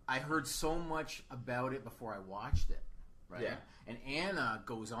I heard so much about it before I watched it. Right? Yeah. And Anna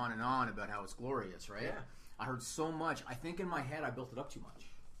goes on and on about how it's glorious, right? Yeah. I heard so much. I think in my head I built it up too much.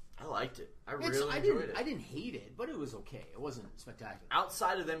 I liked it. I really enjoyed it. I didn't hate it, but it was okay. It wasn't spectacular.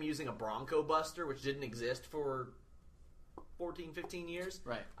 Outside of them using a Bronco Buster, which didn't exist for 14, 15 years,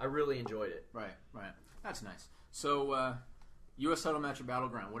 right? I really enjoyed it. Right. That's nice. So, U.S. title match at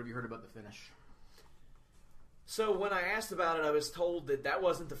Battleground. What have you heard about the finish? So when I asked about it, I was told that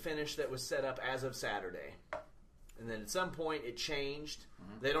wasn't the finish that was set up as of Saturday. And then at some point it changed.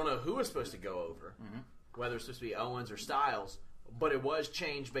 They don't know who was supposed to go over, whether it's supposed to be Owens or Styles, but it was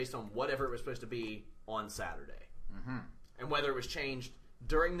changed based on whatever it was supposed to be on Saturday. And whether it was changed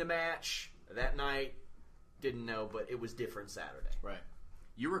during the match that night, didn't know, but it was different Saturday. Right.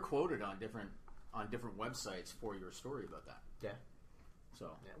 You were quoted on different websites for your story about that. Yeah.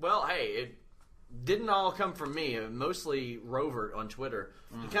 So. Well, hey, it didn't all come from me. Mostly Rovert on Twitter.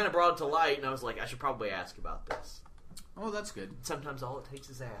 He kind of brought it to light, and I was like, I should probably ask about this. Oh, that's good. Sometimes all it takes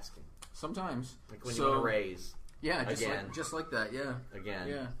is asking. Sometimes. Like when you want to raise. Yeah, again. just like that, yeah. Again.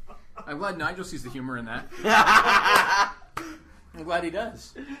 Yeah. I'm glad Nigel sees the humor in that. I'm glad he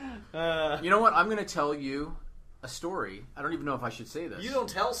does. You know what? I'm going to tell you a story. I don't even know if I should say this. You don't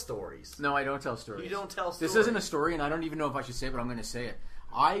tell stories. No, I don't tell stories. You don't tell stories. This isn't a story, and I don't even know if I should say it, but I'm going to say it.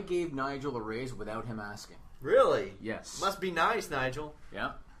 I gave Nigel a raise without him asking. Really? Yes. Must be nice, Nigel.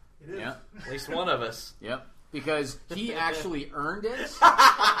 Yeah. It is. Yeah. At least one of us. Yep. Because he actually earned it.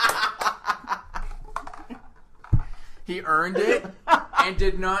 He earned it and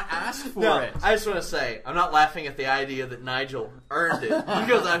did not ask for it. I just want to say, I'm not laughing at the idea that Nigel earned it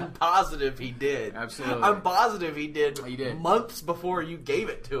because I'm positive he did. Absolutely. I'm positive he did, He did. months before you gave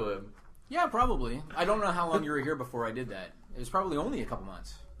it to him. Yeah, probably. I don't know how long you were here before I did that. It was probably only a couple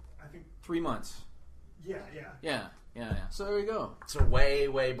months. I think. 3 months. Yeah. Yeah. So there you go. So way,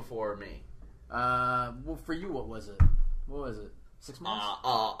 way before me. Well, for you, what was it? 6 months?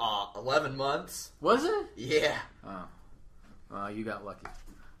 11 months. Was it? Yeah. You got lucky.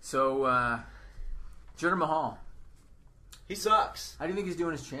 So, Jinder Mahal. He sucks. How do you think he's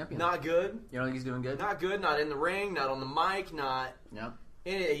doing as champion? Not good. You don't think he's doing good? Not good. Not in the ring. Not on the mic. Not. Yeah.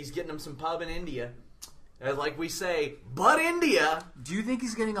 He's getting him some pub in India. Like we say, but India. Do you think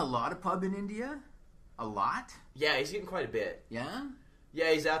he's getting a lot of pub in India? A lot? Yeah, he's getting quite a bit. Yeah?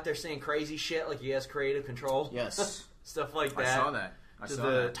 Yeah, he's out there saying crazy shit like he has creative control. Yes. Stuff like I that. saw that. To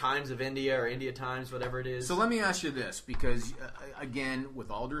the Times of India or India Times, whatever it is. So let me ask you this, because, again, with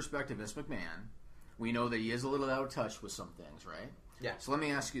all due respect to Vince McMahon, we know that he is a little out of touch with some things, right? Yeah. So let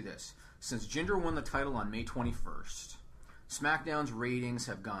me ask you this. Since Jinder won the title on May 21st, SmackDown's ratings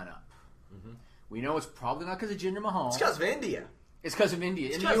have gone up. Mm-hmm. We know it's probably not because of Jinder Mahal. It's because of India. It's because of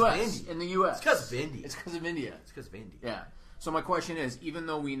India. In the 'cause of U.S. India. In the U.S. It's because of India. It's because of India. It's because of India. Yeah. So my question is, even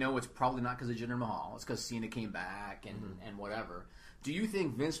though we know it's probably not because of Jinder Mahal, it's because Cena came back and whatever, do you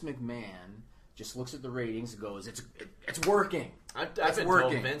think Vince McMahon just looks at the ratings and goes, it's working? I've It's been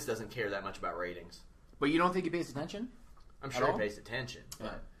working. told Vince doesn't care that much about ratings. But you don't think he pays attention? I'm At sure he all? pays attention. Yeah.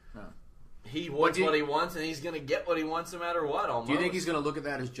 But No. he wants do you- what he wants, and he's going to get what he wants no matter what, almost. Do you think he's going to look at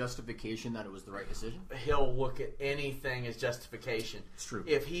that as justification that it was the right decision? He'll look at anything as justification. It's true.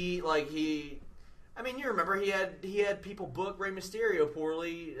 If I mean, you remember he had people book Rey Mysterio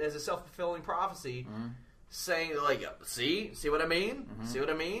poorly as a self-fulfilling prophecy, saying like, see what I mean? See what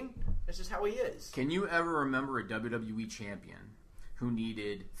I mean? That's just how he is. Can you ever remember a WWE champion who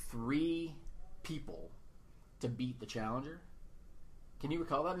needed 3 people to beat the challenger? Can you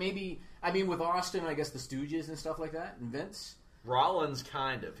recall that? Maybe, I mean, with Austin, I guess the Stooges and stuff like that, and Vince? Rollins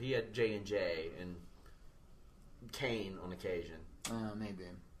kind of. He had J&J and Kane on occasion.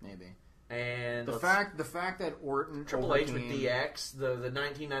 Maybe. And The fact that Orton Triple H overcame- with DX, the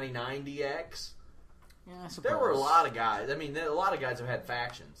 1999 DX. Yeah, I suppose. There were a lot of guys. I mean, a lot of guys have had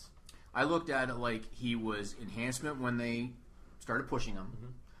factions. I looked at it like he was enhancement when they started pushing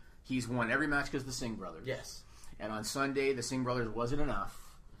him. He's won every match because of the Singh brothers. Yes. And on Sunday, the Singh brothers wasn't enough.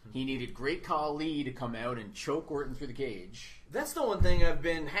 He needed Great Khali to come out and choke Orton through the cage. That's the one thing I've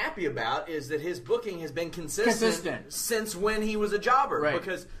been happy about is that his booking has been consistent. Since when he was a jobber. Right.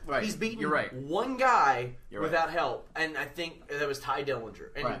 Because Right. he's beaten You're right. one guy You're without help. And I think that was Ty Dillinger.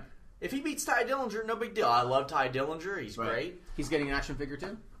 And Right. if he beats Ty Dillinger, no big deal. I love Ty Dillinger. He's great. He's getting an action figure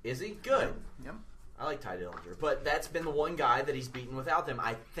too? Is he? Good. Yep. I like Ty Dillinger. But that's been the one guy that he's beaten without them,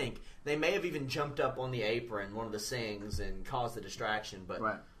 I think. They may have even jumped up on the apron, one of the Sings, and caused a distraction. But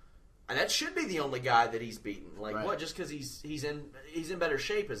Right. and that should be the only guy that he's beaten. Like Right. what? Just because he's in better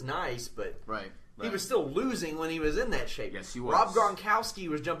shape is nice, but Right. he was still losing when he was in that shape. Yes, he was. Rob Gronkowski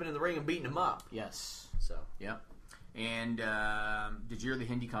was jumping in the ring and beating him up. Yes. So Yep. And did you hear the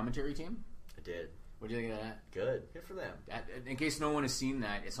Hindi commentary team? I did. What do you think of that? Good for them. In case no one has seen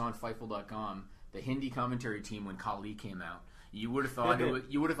that, it's on Fightful.com. The Hindi commentary team when Khali came out, you would have thought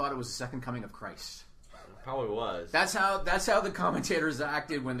it was the second coming of Christ. Probably was. That's how the commentators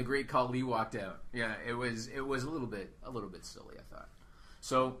acted when the great Khali walked out. Yeah, it was a little bit silly, I thought.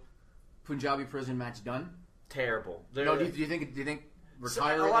 So, Punjabi prison match done. Terrible. No, do you think So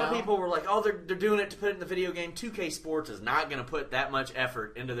retire? a lot of now? people were like, "Oh, they're doing it to put it in the video game." 2K Sports is not going to put that much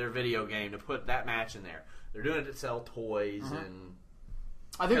effort into their video game to put that match in there. They're doing it to sell toys and.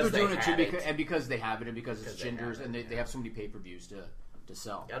 I think they're because doing they it too had it. because they have it and because it's Because they Jinder's have and it, they have so many pay-per-views to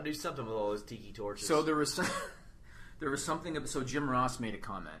sell. Gotta do something with all those tiki torches. So there was something. So Jim Ross made a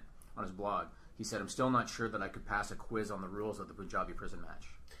comment on his blog. He said, "I'm still not sure that I could pass a quiz on the rules of the Punjabi prison match."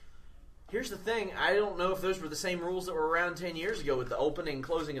 Here's the thing. I don't know if those were the same rules that were around 10 years ago with the opening and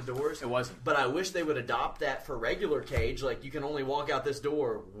closing of doors. It wasn't. But I wish they would adopt that for regular cage. Like, you can only walk out this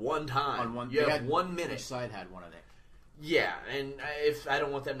door one time. On one, you they have had- 1 minute. Each side had one, I think. Yeah, and if I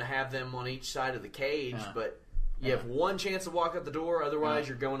don't want them to have them on each side of the cage, but You have one chance to walk out the door, otherwise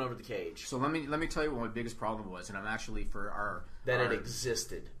you're going over the cage. So let me tell you what my biggest problem was, and I'm actually for it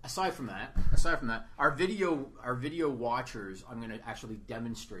existed. Aside from that, our video watchers, I'm going to actually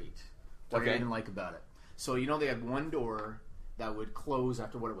demonstrate what I didn't like about it. So they had one door that would close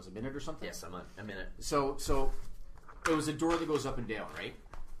after what it was, a minute or something. Yes, a minute. So it was a door that goes up and down, right?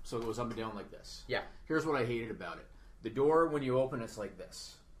 So it goes up and down like this. Yeah. Here's what I hated about it: the door when you open, it's like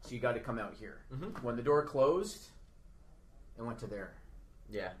this. So you got to come out here. Mm-hmm. When the door closed, it went to there.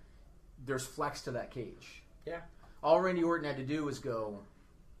 Yeah. There's flex to that cage. Yeah. All Randy Orton had to do was go.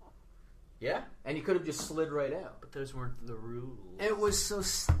 Yeah. And he could have just slid right out. But those weren't the rules. It was so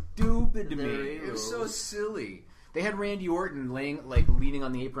stupid to me. It was so silly. They had Randy Orton leaning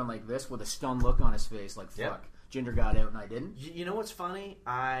on the apron like this with a stunned look on his face, like, fuck. Yep. Jinder got out and I didn't. You know what's funny?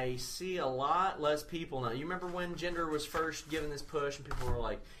 I see a lot less people now. You remember when Jinder was first given this push and people were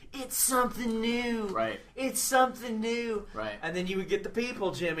like, it's something new. Right. It's something new. Right. And then you would get the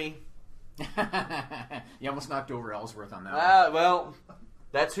people, Jimmy. You almost knocked over Ellsworth on that one. Well,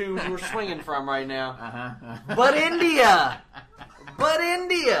 that's who we're swinging from right now. Uh-huh. But India.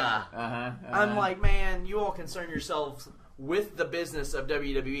 I'm like, man, you all concern yourselves with the business of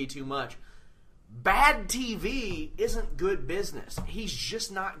WWE too much. Bad TV isn't good business. He's just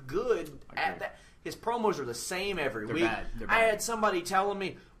not good at that. His promos are the same every week. They're bad. I had somebody telling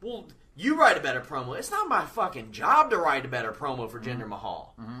me, well, you write a better promo. It's not my fucking job to write a better promo for Jinder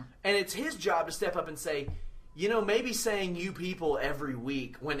Mahal. Mm-hmm. And it's his job to step up and say, maybe saying you people every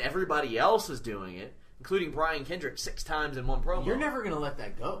week when everybody else is doing it, including Brian Kendrick 6 times in one promo. You're never going to let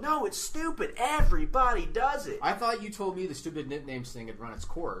that go. No, it's stupid. Everybody does it. I thought you told me the stupid nicknames thing had run its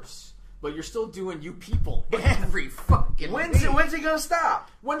course. But you're still doing you people every fucking When's it going to stop?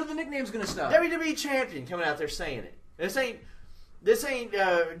 When are the nicknames going to stop? WWE champion coming out there saying it. This ain't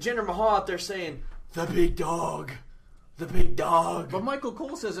Jinder Mahal out there saying the big dog. The big dog. But Michael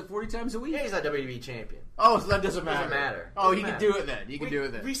Cole says it 40 times a week. Yeah, he's not WWE champion. Oh, so that doesn't matter. Doesn't matter. Oh, he can do it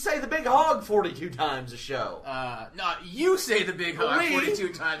then. We say the big hog 42 times a show. No, you say the big hog 42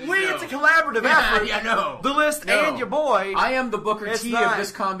 times a show. It's a collaborative effort. Yeah, no. The list and your boy. I am the Booker T of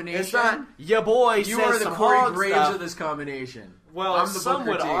this combination. It's not your boy. You are the Corey Graves of this combination. Well, some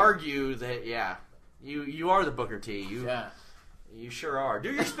would argue that, you are the Booker T. You sure are.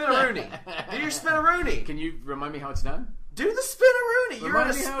 Do your spin-a-rooney. Do your spin-a-rooney. Can you remind me how it's done? Do the spin-a-rooney. You're in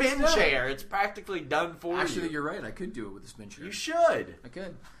a spin chair. It's practically done for you. Actually, you're right. I could do it with a spin chair. You should. I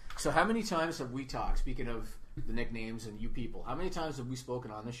could. So how many times have we talked, speaking of the nicknames and you people, how many times have we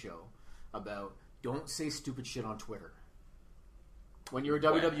spoken on the show about don't say stupid shit on Twitter? When you're a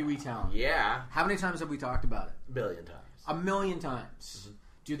WWE talent. Yeah. How many times have we talked about it? A billion times. A million times. Mm-hmm.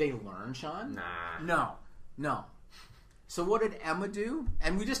 Do they learn, Sean? Nah. No. So what did Emma do?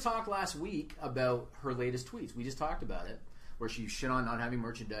 And we just talked last week about her latest tweets. We just talked about it, where she shit on not having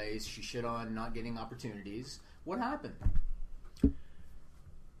merchandise. She shit on not getting opportunities. What happened?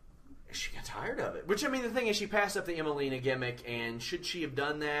 She got tired of it. Which, I mean, the thing is, she passed up the Emelina gimmick, and should she have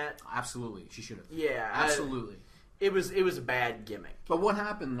done that? Absolutely. She should have. Yeah. Absolutely. It was a bad gimmick. But what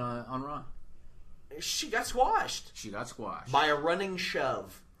happened on Raw? She got squashed. By a running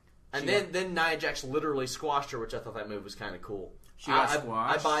shove. And then Nia Jax literally squashed her, which I thought that move was kind of cool. She got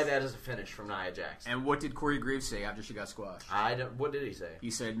squashed. I buy that as a finish from Nia Jax. And what did Corey Graves say after she got squashed? What did he say? He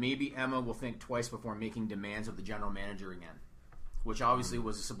said maybe Emma will think twice before making demands of the general manager again, which obviously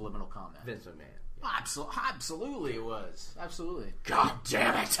was a subliminal comment. Vince McMahon. Absolutely, it was. Absolutely. God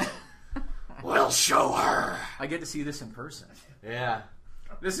damn it! We'll show her. I get to see this in person. Yeah.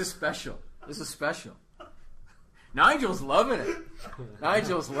 This is special. Nigel's loving it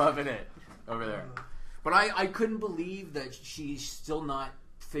over there. But I couldn't believe that she's still not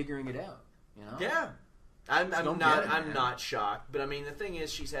figuring it out. You know? Yeah. I'm not shocked. But I mean, the thing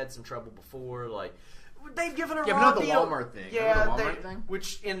is, she's had some trouble before. Like, they've given her not the Walmart thing. Yeah,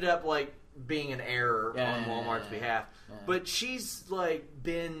 which ended up like being an error on Walmart's behalf. Yeah. But she's like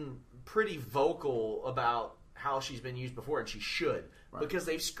been pretty vocal about how she's been used before, and she should. Right. Because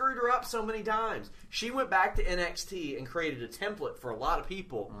they've screwed her up so many times. She went back to NXT and created a template for a lot of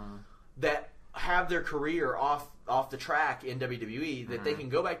people that have their career off the track in WWE, that they can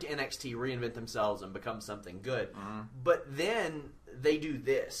go back to NXT, reinvent themselves, and become something good. But then they do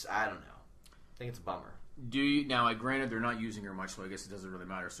this. I don't know. I think it's a bummer. Now, granted, they're not using her much, so I guess it doesn't really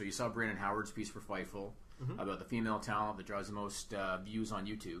matter. So you saw Brandon Howard's piece for Fightful about the female talent that draws the most views on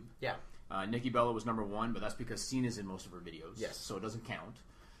YouTube. Yeah. Nikki Bella was number 1, but that's because Cena's in most of her videos. Yes. So it doesn't count.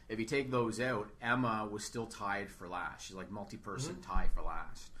 If you take those out, Emma was still tied for last. She's like multi-person tie for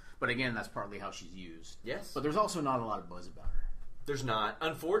last. But again, that's partly how she's used. Yes. But there's also not a lot of buzz about her. There's not.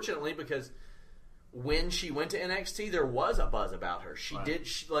 Unfortunately, because when she went to NXT, there was a buzz about her. She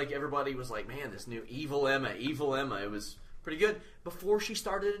like everybody was like, man, this new Evil Emma. It was pretty good. Before she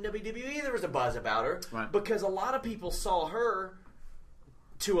started in WWE, there was a buzz about her because a lot of people saw her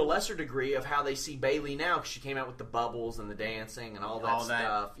to a lesser degree of how they see Bayley now, because she came out with the bubbles and the dancing and all that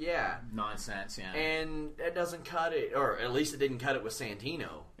stuff. Yeah. Nonsense, yeah. And it doesn't cut it, or at least it didn't cut it with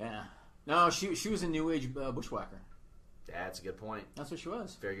Santino. Yeah. No, she was a new age bushwhacker. That's a good point. That's what she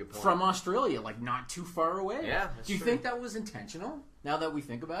was. Very good point. From Australia, like not too far away. Yeah, Do you think that was intentional, now that we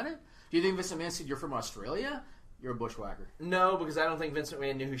think about it? Do you think Vince McMahon said, you're from Australia, you're a bushwhacker? No, because I don't think Vince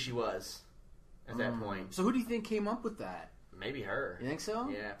McMahon knew who she was at that point. So who do you think came up with that? Maybe her. You think so?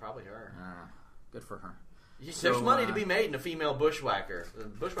 Yeah, probably her. Good for her. There's money to be made in a female bushwhacker. The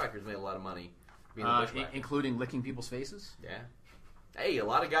bushwhackers made a lot of money being a bushwhacker. Including licking people's faces? Yeah. Hey, a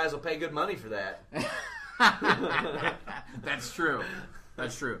lot of guys will pay good money for that. That's true.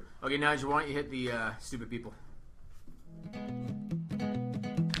 That's true. Okay, Nigel, why don't you hit the stupid people?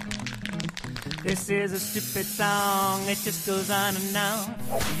 This is a stupid song, it just goes on and on.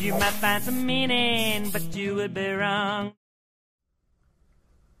 You might find some meaning, but you would be wrong.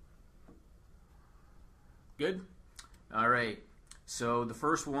 Good? All right. So the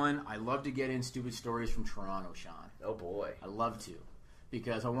first one, I love to get in stupid stories from Toronto, Sean. Oh, boy. I love to.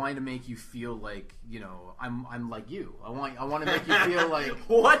 Because I want to make you feel like, I'm like you. I want to make you feel like...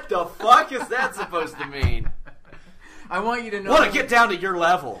 What the fuck is that supposed to mean? I want you to know... Want to get down to your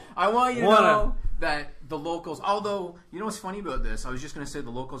level. I want you to know that the locals... Although, you know what's funny about this? I was just going to say the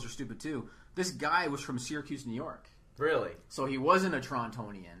locals are stupid too. This guy was from Syracuse, New York. Really? So he wasn't a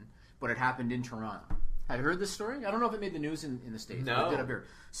Torontonian, but it happened in Toronto. Have you heard this story? I don't know if it made the news in the States. No. But it did up here.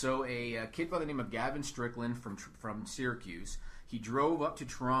 So a kid by the name of Gavin Strickland from Syracuse... He drove up to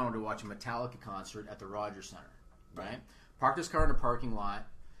Toronto to watch a Metallica concert at the Rogers Center, right? Parked his car in a parking lot,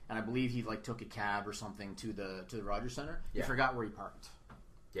 and I believe he took a cab or something to the Rogers Center. Yeah. He forgot where he parked.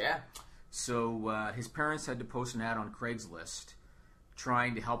 Yeah. So his parents had to post an ad on Craigslist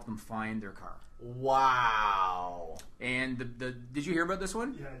trying to help them find their car. Wow. And did you hear about this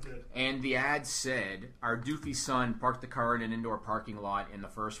one? Yeah, I did. And the ad said, our doofy son parked the car in an indoor parking lot in the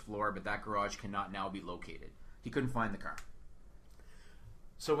first floor, but that garage cannot now be located. He couldn't find the car.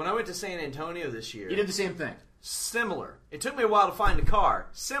 So when I went to San Antonio this year... You did the same thing. Similar. It took me a while to find a car.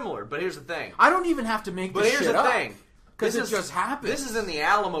 Similar, but here's the thing. I don't even have to make this shit up. But here's the thing. Because it just happened. This is in the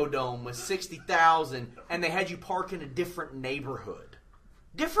Alamo Dome with 60,000, and they had you park in a different neighborhood.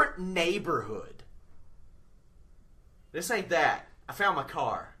 Different neighborhood. This ain't that. I found my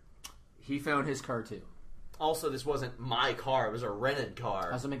car. He found his car too. Also, this wasn't my car. It was a rented car.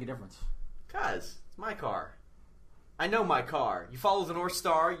 How does it make a difference? Because it's my car. I know my car. You follow the North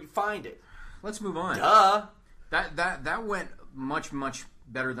Star, you find it. Let's move on. Duh. That went much, much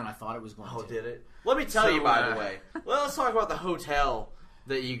better than I thought it was going to. Oh, did it? Let me tell you, by the way. Well, let's talk about the hotel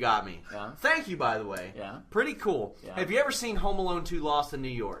that you got me. Yeah. Thank you, by the way. Yeah. Pretty cool. Yeah. Have you ever seen Home Alone 2 Lost in New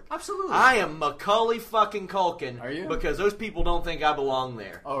York? Absolutely. I am Macaulay fucking Culkin. Are you? Because those people don't think I belong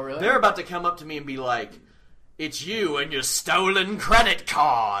there. Oh, really? They're about to come up to me and be like, it's you and your stolen credit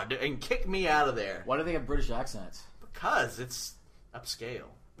card, and kick me out of there. Why do they have British accents? Because it's upscale.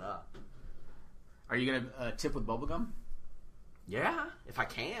 Duh. Are you going to tip with bubblegum? Yeah, if I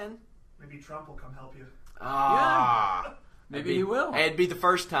can. Maybe Trump will come help you. Ah. Maybe he will. It'd be the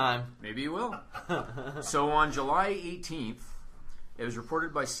first time. Maybe he will. So on July 18th, it was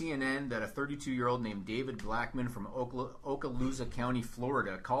reported by CNN that a 32-year-old named David Blackman from Okaloosa County,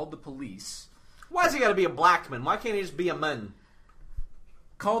 Florida, called the police. Why has he got to be a black man? Why can't he just be a man?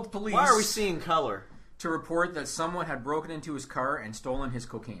 Called police. Why are we seeing color? To report that someone had broken into his car and stolen his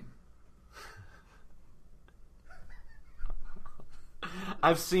cocaine.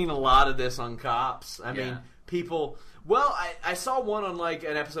 I've seen a lot of this on Cops. I mean, people... Well, I saw one on like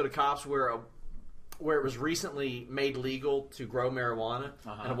an episode of Cops where it was recently made legal to grow marijuana,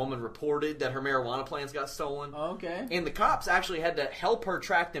 and a woman reported that her marijuana plants got stolen. Oh, okay. And the cops actually had to help her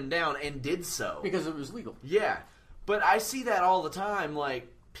track them down, and did so. Because it was legal. Yeah. But I see that all the time, like,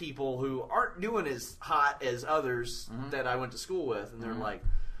 people who aren't doing as hot as others that I went to school with, and they're like,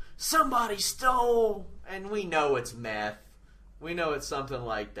 somebody stole, and we know it's meth. We know it's something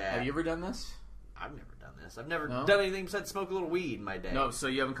like that. Have you ever done this? I've never done this. I've never done anything besides smoke a little weed in my day. No, so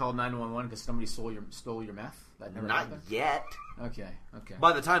you haven't called 911 because somebody stole your meth? That never Not happened? yet. Okay.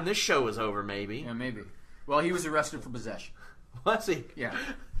 By the time this show is over, maybe. Yeah, maybe. Well, he was arrested for possession. Was he? Yeah.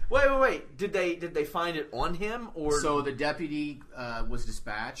 Wait. Did they find it on him, or so the deputy was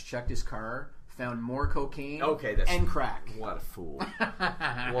dispatched, checked his car, found more cocaine, and crack. What a fool!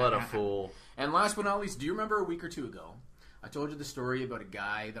 What a fool! And last but not least, do you remember a week or two ago I told you the story about a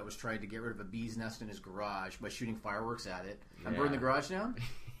guy that was trying to get rid of a bee's nest in his garage by shooting fireworks at it and burn the garage down.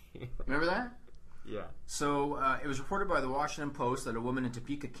 Remember that? Yeah. So it was reported by the Washington Post that a woman in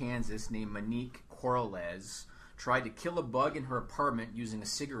Topeka, Kansas, named Monique Corrales, tried to kill a bug in her apartment using a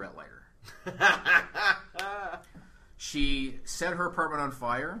cigarette lighter. She set her apartment on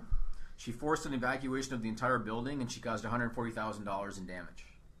fire. She forced an evacuation of the entire building, and she caused $140,000 in damage.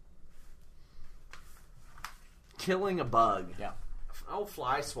 Killing a bug. Yeah. Oh,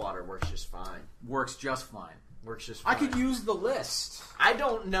 fly swatter works just fine. Works just fine. Works just fine. I could use the list. I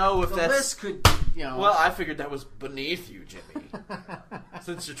don't know if The that's... list could, you know... Well, I figured that was beneath you, Jimmy.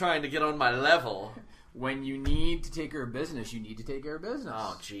 Since you're trying to get on my level. When you need to take care of business, you need to take care of business.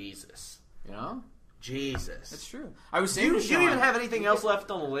 Oh, Jesus. You know? Jesus. That's true. I was Do saying you to Sean, even have anything else left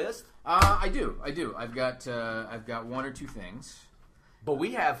on the list? I do. I've got one or two things. But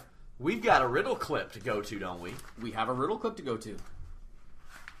we've got a riddle clip to go to, don't we? We have a riddle clip to go to.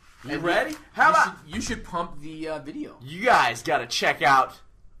 You ready? How about you should pump the video? you guys got to check out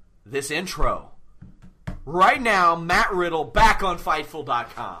this intro right now? Matt Riddle back on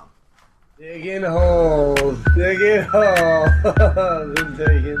Fightful.com. Digging holes, digging holes, and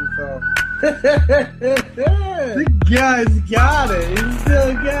digging holes. The guy's got it. He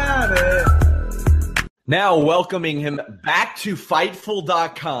still got it. Now welcoming him back to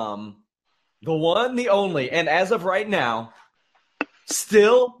Fightful.com, the one, the only, and as of right now,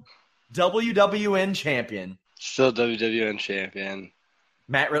 still WWN champion. Still WWN champion.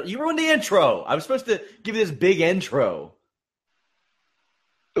 Matt Riddle. You ruined the intro. I was supposed to give you this big intro.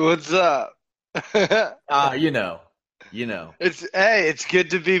 What's up? You know. It's good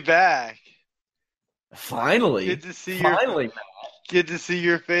to be back. Finally. Good to see Finally, Matt. Good to see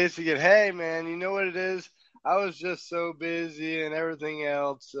your face again. Hey, man, you know what it is? I was just so busy and everything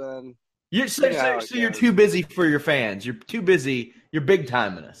else, and So you're too busy for your fans. You're too busy. You're big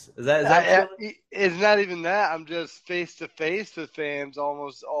timing us. Is that it's not even that. I'm just face to face with fans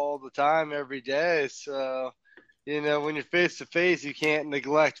almost all the time, every day. So, when you're face to face, you can't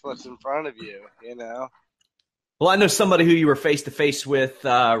neglect what's in front of you. Well, I know somebody who you were face to face with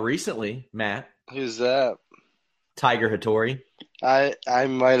recently, Matt. Who's that? Tiger Hattori. I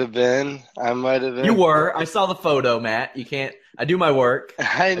might have been. You were. I saw the photo, Matt. You can't. I do my work.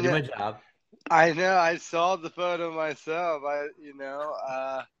 I do my job. I know. I saw the photo myself.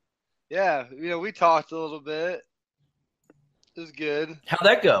 We talked a little bit. It was good. How'd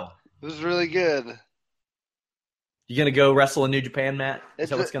that go? It was really good. You gonna go wrestle in New Japan, Matt? Is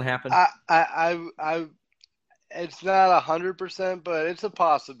that what's gonna happen? It's not 100%, but it's a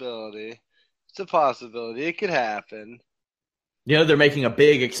possibility. It could happen. They're making a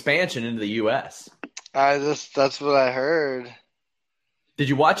big expansion into the U.S. That's what I heard. Did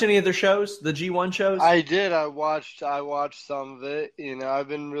you watch any of their shows, the G1 shows? I did. I watched some of it. I've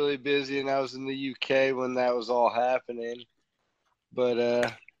been really busy, and I was in the UK when that was all happening.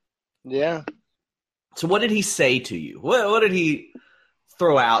 But yeah. So what did he say to you? What did he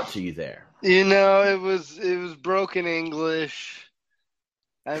throw out to you there? It was broken English.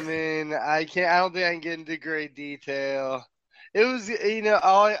 I mean, I don't think I can get into great detail. It was,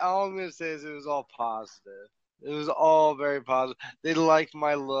 all I'm going to say is it was all positive. It was all very positive. They liked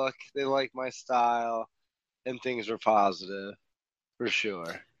my look. They liked my style. And things were positive, for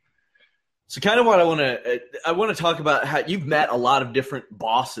sure. So kind of what I want to talk about how you've met a lot of different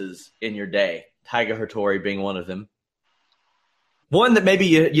bosses in your day, Tiger Hattori being one of them. One that maybe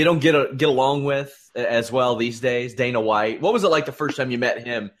you don't get along with as well these days, Dana White. What was it like the first time you met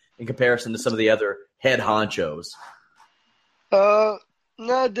him in comparison to some of the other head honchos? No,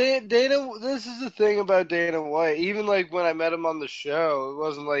 Dana. This is the thing about Dana White. Even like when I met him on the show, it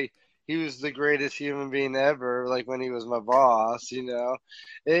wasn't like he was the greatest human being ever. Like when he was my boss, when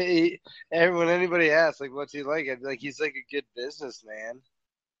anybody asks like, "What's he like?" I'd be like, "He's like a good businessman.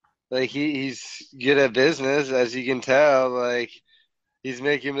 Like he's good at business, as you can tell. Like he's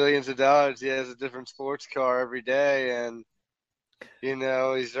making millions of dollars. He has a different sports car every day, and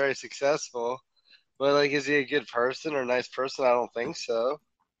he's very successful." But, like, is he a good person or a nice person? I don't think so.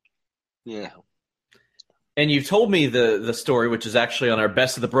 Yeah. And you told me the story, which is actually on our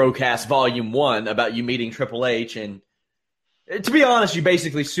Best of the Broadcast Volume 1, about you meeting Triple H. And to be honest, you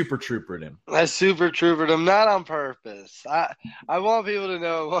basically super troopered him. I super troopered him, not on purpose. I want people to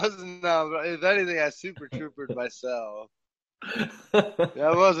know it wasn't, if anything, I super troopered myself.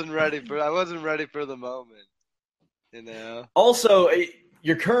 I wasn't ready for the moment, Also,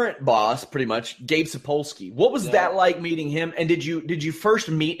 your current boss, pretty much, Gabe Sapolsky. What was that like meeting him? And did you first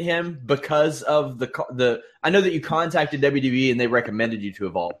meet him because of the? I know that you contacted WWE and they recommended you to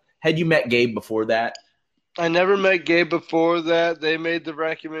Evolve. Had you met Gabe before that? I never met Gabe before that. They made the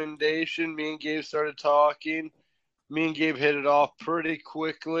recommendation. Me and Gabe started talking. Me and Gabe hit it off pretty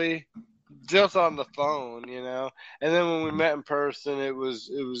quickly, just on the phone, you know. And then when we met in person, it was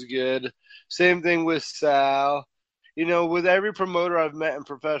good. Same thing with Sal. You know, with every promoter I've met in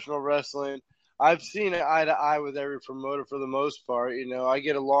professional wrestling, I've seen eye to eye with every promoter for the most part. You know, I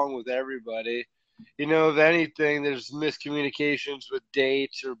get along with everybody. You know, if anything, there's miscommunications with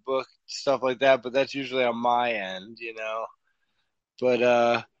dates or book stuff like that, but that's usually on my end, you know.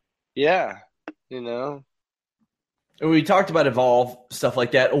 But yeah, you know. We talked about Evolve, stuff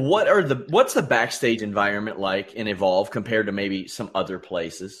like that. What's the backstage environment like in Evolve compared to maybe some other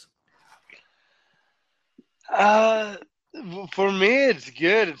places? For me, it's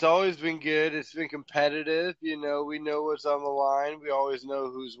good. It's always been good. It's been competitive. You know, we know what's on the line. We always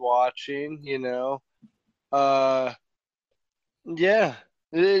know who's watching, you know. Yeah,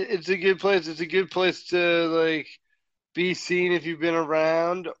 it's a good place. It's a good place to, like, be seen if you've been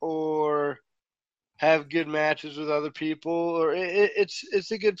around or have good matches with other people. Or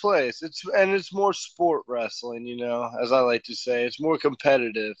it's a good place. It's more sport wrestling, you know, as I like to say. It's more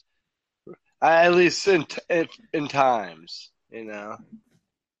competitive. At least in times, you know.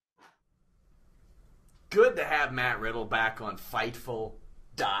 Good to have Matt Riddle back on Fightful.com.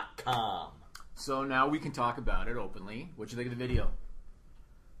 So now we can talk about it openly. What you think of the video?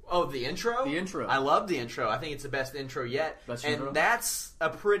 Oh, the intro? The intro. I love the intro. I think it's the best intro yet. And that's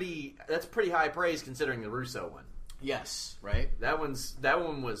pretty high praise considering the Russo one. Yes, right? That one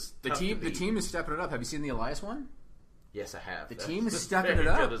was the team is stepping it up. Have you seen the Elias one? Yes, I have. The team is stepping it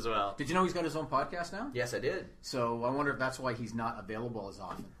up. Good as well. Did you know he's got his own podcast now? Yes, I did. So I wonder if that's why he's not available as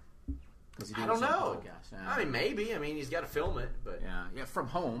often. I don't know. Yeah. I mean, maybe. I mean, he's got to film it, but yeah, from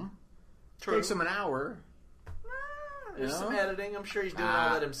home. True. Takes him an hour. There's some editing. I'm sure he's doing all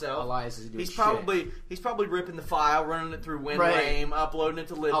that himself. Elias is doing he's probably ripping the file, running it through WinRAM, uploading it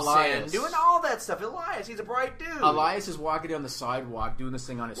to Libsyn, doing all that stuff. Elias, he's a bright dude. Elias is walking down the sidewalk doing this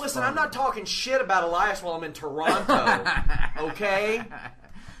thing on his phone. Listen, I'm not talking shit about Elias while I'm in Toronto. Okay?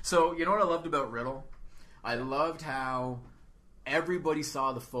 So, you know what I loved about Riddle? I loved how everybody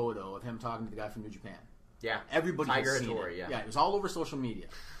saw the photo of him talking to the guy from New Japan. Yeah. Everybody Tiger had seen Hattori, it. Yeah, it was all over social media.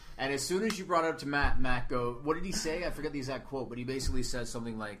 And as soon as you brought it up to Matt go, what did he say? I forget the exact quote, but he basically said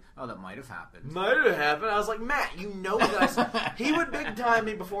something like, oh, that might have happened. Might have happened. I was like, Matt, you know that he would big time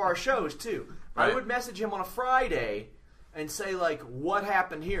me before our shows, too. Right. I would message him on a Friday and say, like, what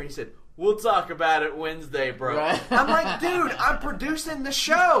happened here? And he said, we'll talk about it Wednesday, bro. Right. I'm like, dude, I'm producing the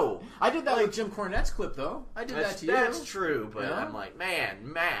show. I did that with Jim Cornette's clip, though. I did that to you. That's true, but I'm like,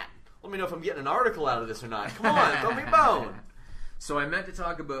 man, Matt, let me know if I'm getting an article out of this or not. Come on, throw me a bone. So I meant to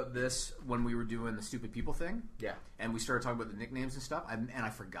talk about this when we were doing the Stupid People thing. Yeah. And we started talking about the nicknames and stuff. And I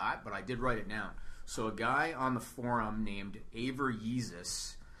forgot, but I did write it down. So a guy on the forum named Aver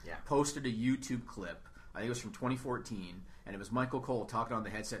Yeezus posted a YouTube clip. I think it was from 2014. And it was Michael Cole talking on the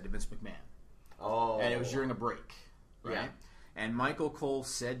headset to Vince McMahon. Oh. And it was during a break. Right? Yeah. And Michael Cole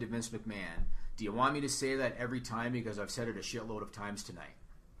said to Vince McMahon, do you want me to say that every time because I've said it a shitload of times tonight?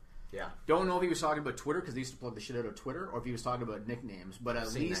 Yeah. Don't know if he was talking about Twitter because they used to plug the shit out of Twitter, or if he was talking about nicknames. But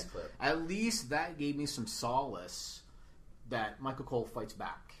at least that gave me some solace that Michael Cole fights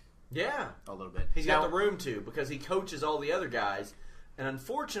back. Yeah, a little bit. He's got the room to because he coaches all the other guys, and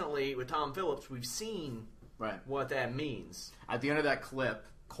unfortunately with Tom Phillips, we've seen what that means. At the end of that clip,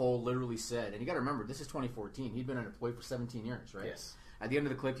 Cole literally said, and you got to remember this is 2014. He'd been unemployed for 17 years, right? Yes. At the end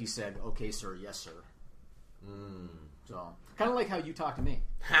of the clip, he said, "Okay, sir, yes, sir." So, kind of like how you talk to me.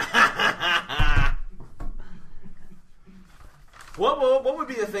 What would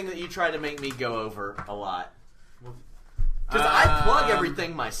be the thing that you try to make me go over a lot? Because I plug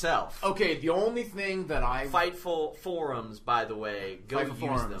everything myself. Okay, the only thing that Fightful forums, by the way, go use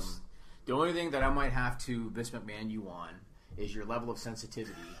them. The only thing that I might have to Vince McMahon you on is your level of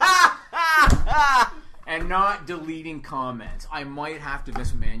sensitivity. And not deleting comments. I might have to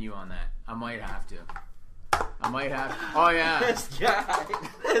Vince McMahon you on that. I might have to. Oh, yeah.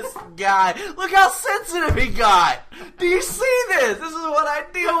 This guy. Look how sensitive he got. Do you see this? This is what I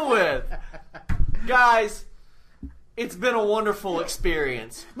deal with. Guys, it's been a wonderful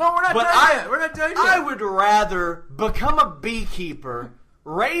experience. No, we're not done yet. We're not done yet. I would rather become a beekeeper,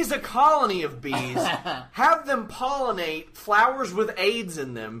 raise a colony of bees, have them pollinate flowers with AIDS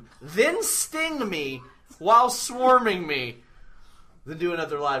in them, then sting me while swarming me, than do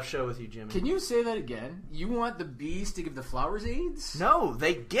another live show with you, Jimmy. Can you say that again? You want the bees to give the flowers AIDS? No,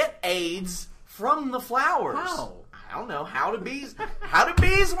 they get AIDS from the flowers. How? I don't know. How do bees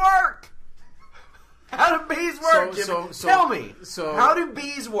work? How do bees work, Jimmy? Tell me. So how do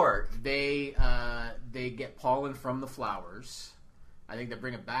bees work? They get pollen from the flowers. I think they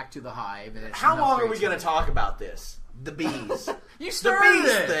bring it back to the hive. And how long are we going to talk about this? The bees. You started the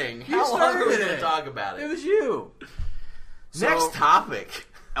bees it. thing. You How long are we started going it. to talk about it? It was you. Next topic.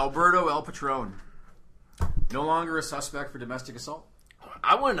 Alberto El Patron. No longer a suspect for domestic assault.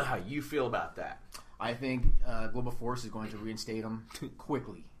 I want to know how you feel about that. I think Global Force is going to reinstate him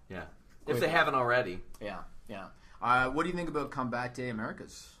quickly. Yeah. If they haven't already. Yeah. What do you think about Combate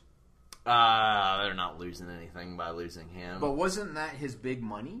Americas? They're not losing anything by losing him. But wasn't that his big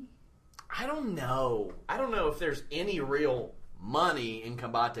money? I don't know. I don't know if there's any real money in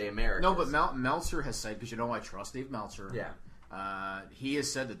Combate Americas. No, but Meltzer has said, because I trust Dave Meltzer. Yeah. He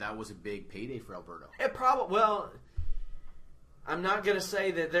has said that was a big payday for Alberto. It probably, well, I'm not going to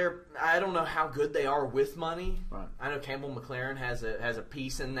say that I don't know how good they are with money. Right. I know Campbell McLaren has a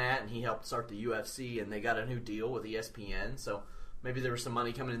piece in that, and he helped start the UFC, and they got a new deal with ESPN, so maybe there was some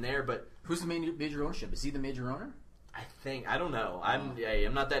money coming in there, but... Who's the major ownership? Is he the major owner? I don't know. I'm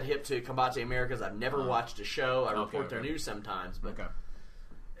not that hip to Combate Americas. I've never watched a show. I report their news sometimes, but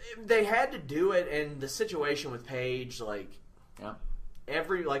they had to do it, and the situation with Paige, like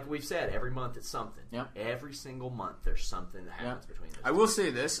we've said, every month it's something. Yeah. Every single month there's something that happens between us. I will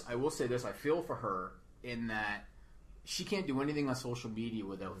say this. I feel for her in that she can't do anything on social media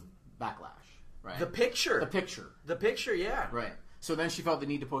without backlash. Right. The picture, yeah. Right. So then she felt the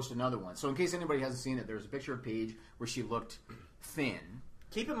need to post another one. So in case anybody hasn't seen it, there's a picture of Paige where she looked thin.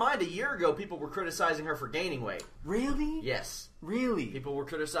 Keep in mind, a year ago, people were criticizing her for gaining weight. Really? Yes. Really? People were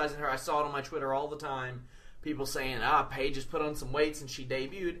criticizing her. I saw it on my Twitter all the time. People saying, Paige has put on some weight since she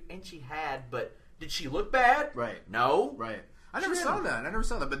debuted. And she had, but did she look bad? Right. No. Right. I never saw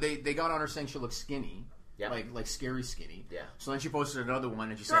that. But they got on her saying she looked skinny. Yeah. Like scary skinny. Yeah. So then she posted another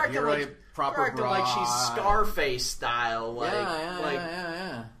one and she They're said, "Here I proper bra." like she's Scarface style.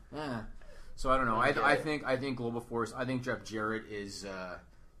 Yeah. So I don't know. I think Global Force. I think Jeff Jarrett is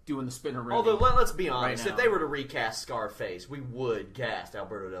doing the spinner ring. Although let's be honest, right if they were to recast Scarface, we would cast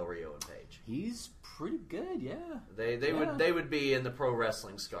Alberto Del Rio and Paige. He's pretty good, yeah. They would be in the pro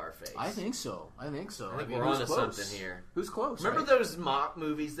wrestling Scarface. I think so. I think we're onto something here. Who's close? Remember those mock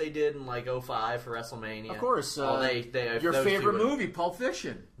movies they did in like 2005 for WrestleMania? Of course. Your favorite movie, Pulp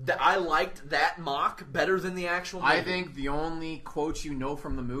Fiction. I liked that mock better than the actual movie. I think the only quotes you know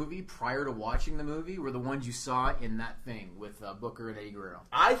from the movie prior to watching the movie were the ones you saw in that thing with Booker and Eddie Guerrero.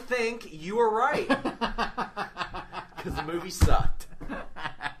 I think you were right. Because the movie sucked.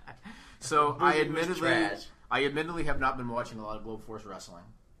 So I admittedly have not been watching a lot of Global Force Wrestling.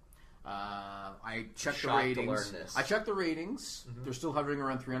 I checked the ratings. Mm-hmm. They're still hovering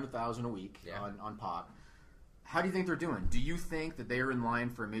around 300,000 a week on Pop. How do you think they're doing? Do you think that they are in line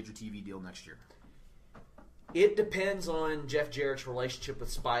for a major TV deal next year? It depends on Jeff Jarrett's relationship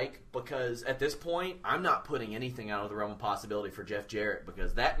with Spike, because at this point, I'm not putting anything out of the realm of possibility for Jeff Jarrett,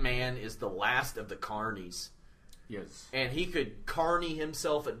 because that man is the last of the carnies. Yes. And he could carny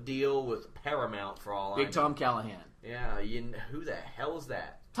himself a deal with Paramount for all I know. Big Tom Callahan. Yeah, who the hell is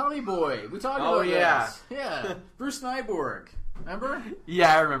that? Tommy Boy. We talked about this. Yeah. Bruce Nyborg. Remember?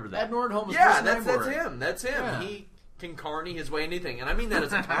 Yeah, I remember that. Ed Nordholm was Bruce Nyborg. That's him. Yeah. He can carny his way anything. And I mean that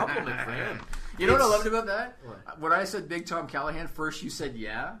as a compliment for him. You know what I loved about that? What? When I said Big Tom Callahan, first you said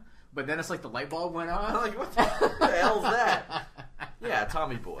yeah, but then it's like the light bulb went on. I'm like, what the hell's that? Yeah,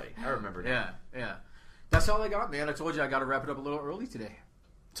 Tommy Boy. I remember that. Yeah. That's all I got, man. I told you I got to wrap it up a little early today.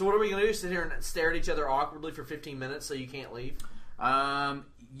 So what are we going to do? Sit here and stare at each other awkwardly for 15 minutes so you can't leave?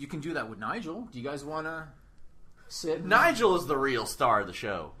 You can do that with Nigel. Do you guys want to sit? Nigel is the real star of the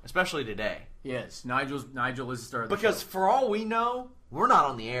show, especially today. Yes, Nigel is the star of the show. Because for all we know, we're not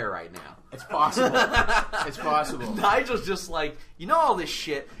on the air right now. It's possible. It's possible. Nigel's just like, all this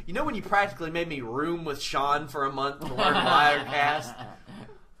shit. You know when you practically made me room with Sean for a month to learn Wirecast?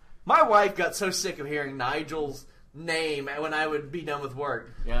 My wife got so sick of hearing Nigel's name when I would be done with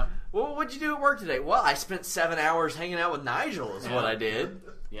work. Yeah. Well, what'd you do at work today? Well, I spent 7 hours hanging out with Nigel is what I did.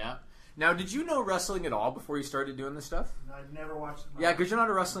 Yeah. Now, did you know wrestling at all before you started doing this stuff? I've never watched it. Yeah, because you're not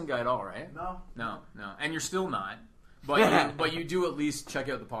a wrestling guy at all, right? No. And you're still not. But you do at least check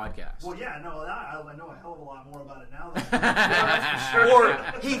out the podcast. Well, yeah, no, I know a hell of a lot more about it now. That's for sure.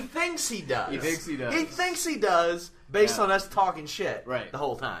 Or he thinks he does. He thinks he does based on us talking shit the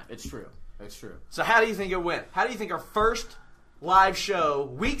whole time. It's true. So how do you think it went? How do you think our first live show,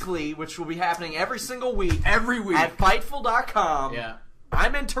 weekly, which will be happening every single week. Every week. At Fightful.com. Yeah.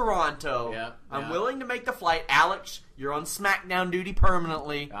 I'm in Toronto. Yeah. I'm willing to make the flight. Alex, you're on SmackDown duty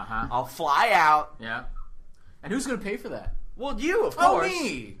permanently. Uh-huh. I'll fly out. Yeah. And who's going to pay for that? Well, you, of Oh, course.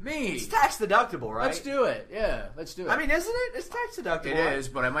 me. It's tax deductible, right? Let's do it. Yeah, let's do it. I mean, isn't it? It's tax deductible. it is,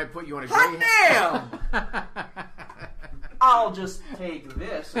 but I might put you on a Hot great... damn! I'll just take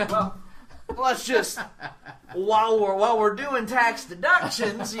this. Well, let's just while we're doing tax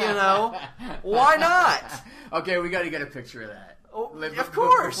deductions, why not? Okay, we got to get a picture of that. Oh, of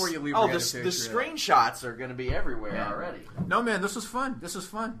course. Before you leave, the we gotta picture of that. screenshots are going to be everywhere already. No, man, this was fun.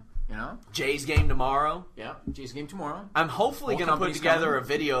 Jay's game tomorrow. Yeah, Jay's game tomorrow. I'm hopefully Both going to put companies together coming. a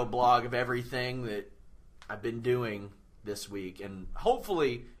video blog of everything that I've been doing this week, and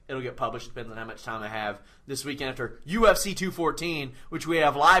hopefully it'll get published. Depends on how much time I have this weekend after UFC 214, which we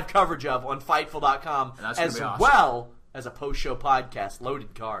have live coverage of on Fightful.com, And that's gonna as be awesome. well as a post-show podcast,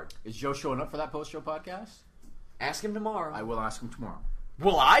 Loaded Card. Is Joe showing up for that post-show podcast? Ask him tomorrow. I will ask him tomorrow.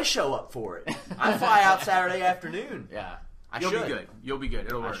 Will I show up for it? I fly out Saturday afternoon. Yeah. You'll be good. You'll be good.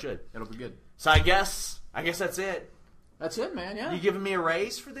 It'll work. I should. It'll be good. So I guess that's it. That's it, man, yeah. You giving me a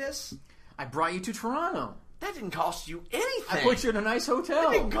raise for this? I brought you to Toronto. That didn't cost you anything. I put you in a nice hotel.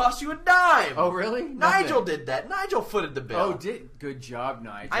 It didn't cost you a dime. Oh, really? Nigel Nothing. did that. Nigel footed the bill. Oh, good job,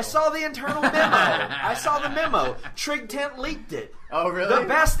 Nigel. I saw the internal memo. I saw the memo. Trig Tent leaked it. Oh, really? The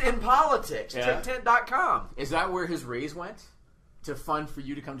best in politics. Yeah. TrigTent.com. Is that where his raise went? To fund for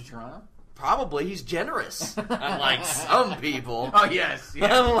you to come to Toronto? Probably. He's generous. Unlike some people. Oh, yes.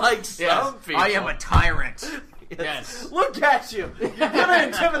 Unlike some people. I am a tyrant. Yes. Look at you. You're going to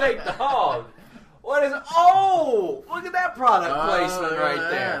intimidate the hog. What is... Oh! Look at that product placement right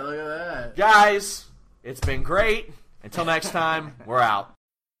there. Look at that. Guys, it's been great. Until next time, we're out.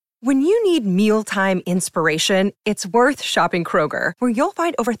 When you need mealtime inspiration, it's worth shopping Kroger, where you'll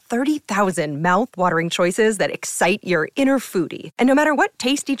find over 30,000 mouth-watering choices that excite your inner foodie. And no matter what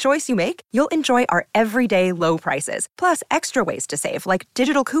tasty choice you make, you'll enjoy our everyday low prices, plus extra ways to save, like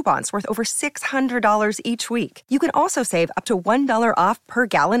digital coupons worth over $600 each week. You can also save up to $1 off per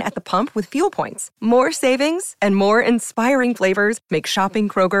gallon at the pump with fuel points. More savings and more inspiring flavors make shopping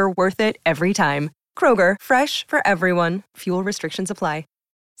Kroger worth it every time. Kroger, fresh for everyone. Fuel restrictions apply.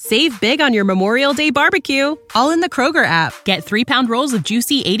 Save big on your Memorial Day barbecue, all in the Kroger app. Get 3-pound rolls of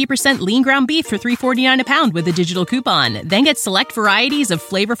juicy 80% lean ground beef for $3.49 a pound with a digital coupon. Then get select varieties of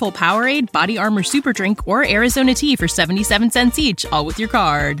flavorful Powerade, Body Armor Super Drink, or Arizona tea for 77 cents each, all with your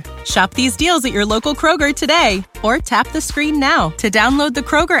card. Shop these deals at your local Kroger today, or tap the screen now to download the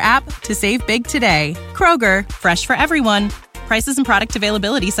Kroger app to save big today. Kroger, fresh for everyone. Prices and product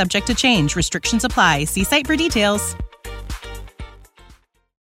availability subject to change. Restrictions apply. See site for details.